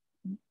genres.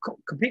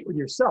 Compete with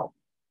yourself.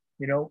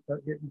 You know,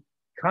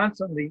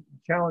 constantly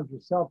challenge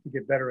yourself to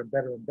get better and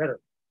better and better.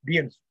 Be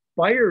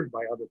inspired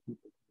by other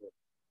people's work.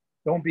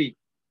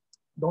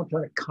 Don't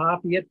try to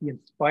copy it. Be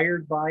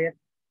inspired by it.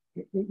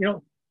 You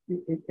know,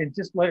 and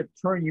just let it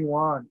turn you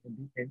on.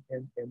 And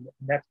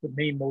that's the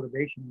main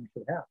motivation you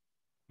should have.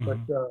 But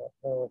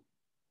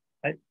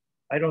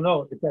I don't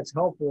know if that's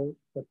helpful,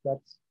 but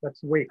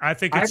that's the way. I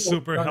think it's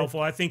super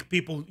helpful. I think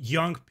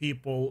young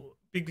people,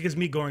 because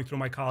me going through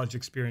my college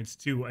experience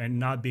too, and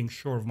not being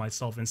sure of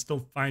myself and still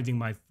finding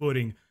my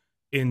footing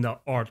in the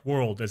art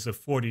world as a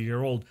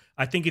 40-year-old,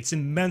 I think it's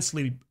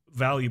immensely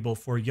valuable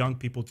for young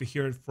people to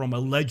hear it from a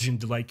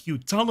legend like you.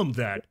 Tell them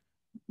that.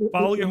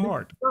 Follow your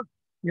heart.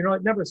 You know,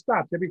 it never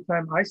stops. Every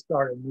time I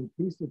start a new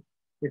piece,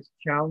 it's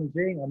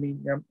challenging. I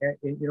mean,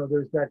 you know,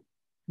 there's that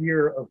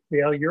fear of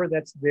failure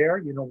that's there.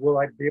 You know, will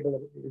I be able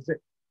to, is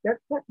it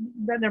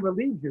that never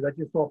leaves you. That's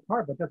just all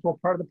part, but that's all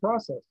part of the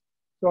process.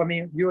 So I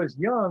mean, you as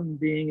young,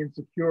 being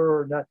insecure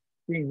or not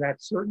being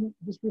that certain,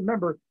 just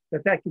remember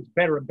that gets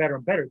better and better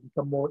and better.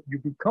 You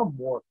become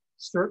more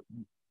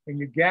certain, and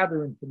you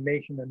gather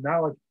information and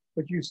knowledge,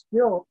 but you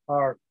still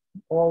are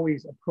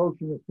always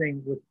approaching the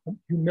thing with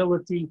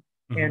humility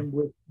and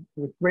with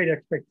great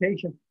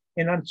expectation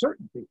and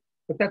uncertainty.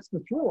 But that's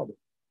the thrill of it.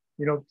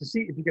 You know, to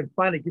see if you can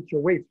finally get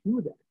your way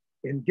through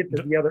that and get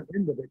to the other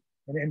end of it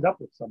and end up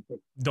with something.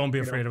 Don't be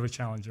afraid of a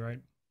challenge, right?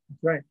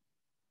 That's right.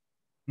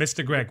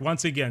 Mr. Greg,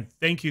 once again,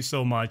 thank you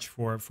so much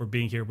for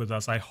being here with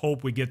us. I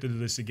hope we get to do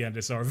this again.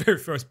 This is our very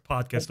first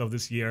podcast of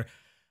this year.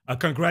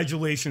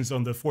 Congratulations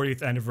on the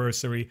 40th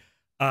anniversary.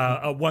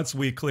 Once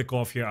we click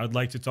off here, I'd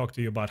like to talk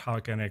to you about how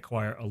can I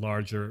acquire a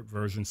larger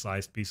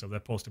version-sized piece of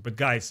that poster. But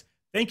guys,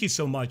 thank you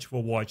so much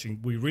for watching.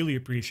 We really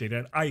appreciate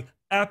it. I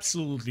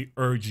absolutely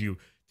urge you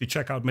to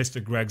check out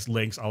Mr. Greg's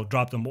links. I'll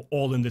drop them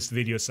all in this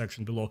video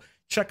section below.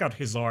 Check out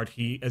his art.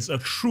 He is a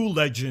true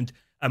legend,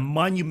 a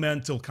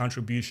monumental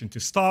contribution to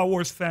Star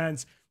Wars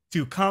fans,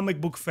 to comic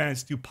book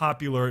fans, to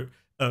popular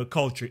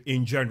culture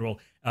in general.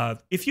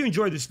 If you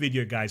enjoyed this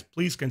video, guys,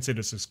 please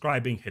consider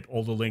subscribing, hit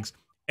all the links,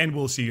 and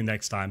we'll see you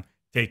next time.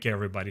 Take care,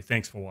 everybody.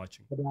 Thanks for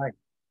watching.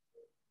 Bye-bye.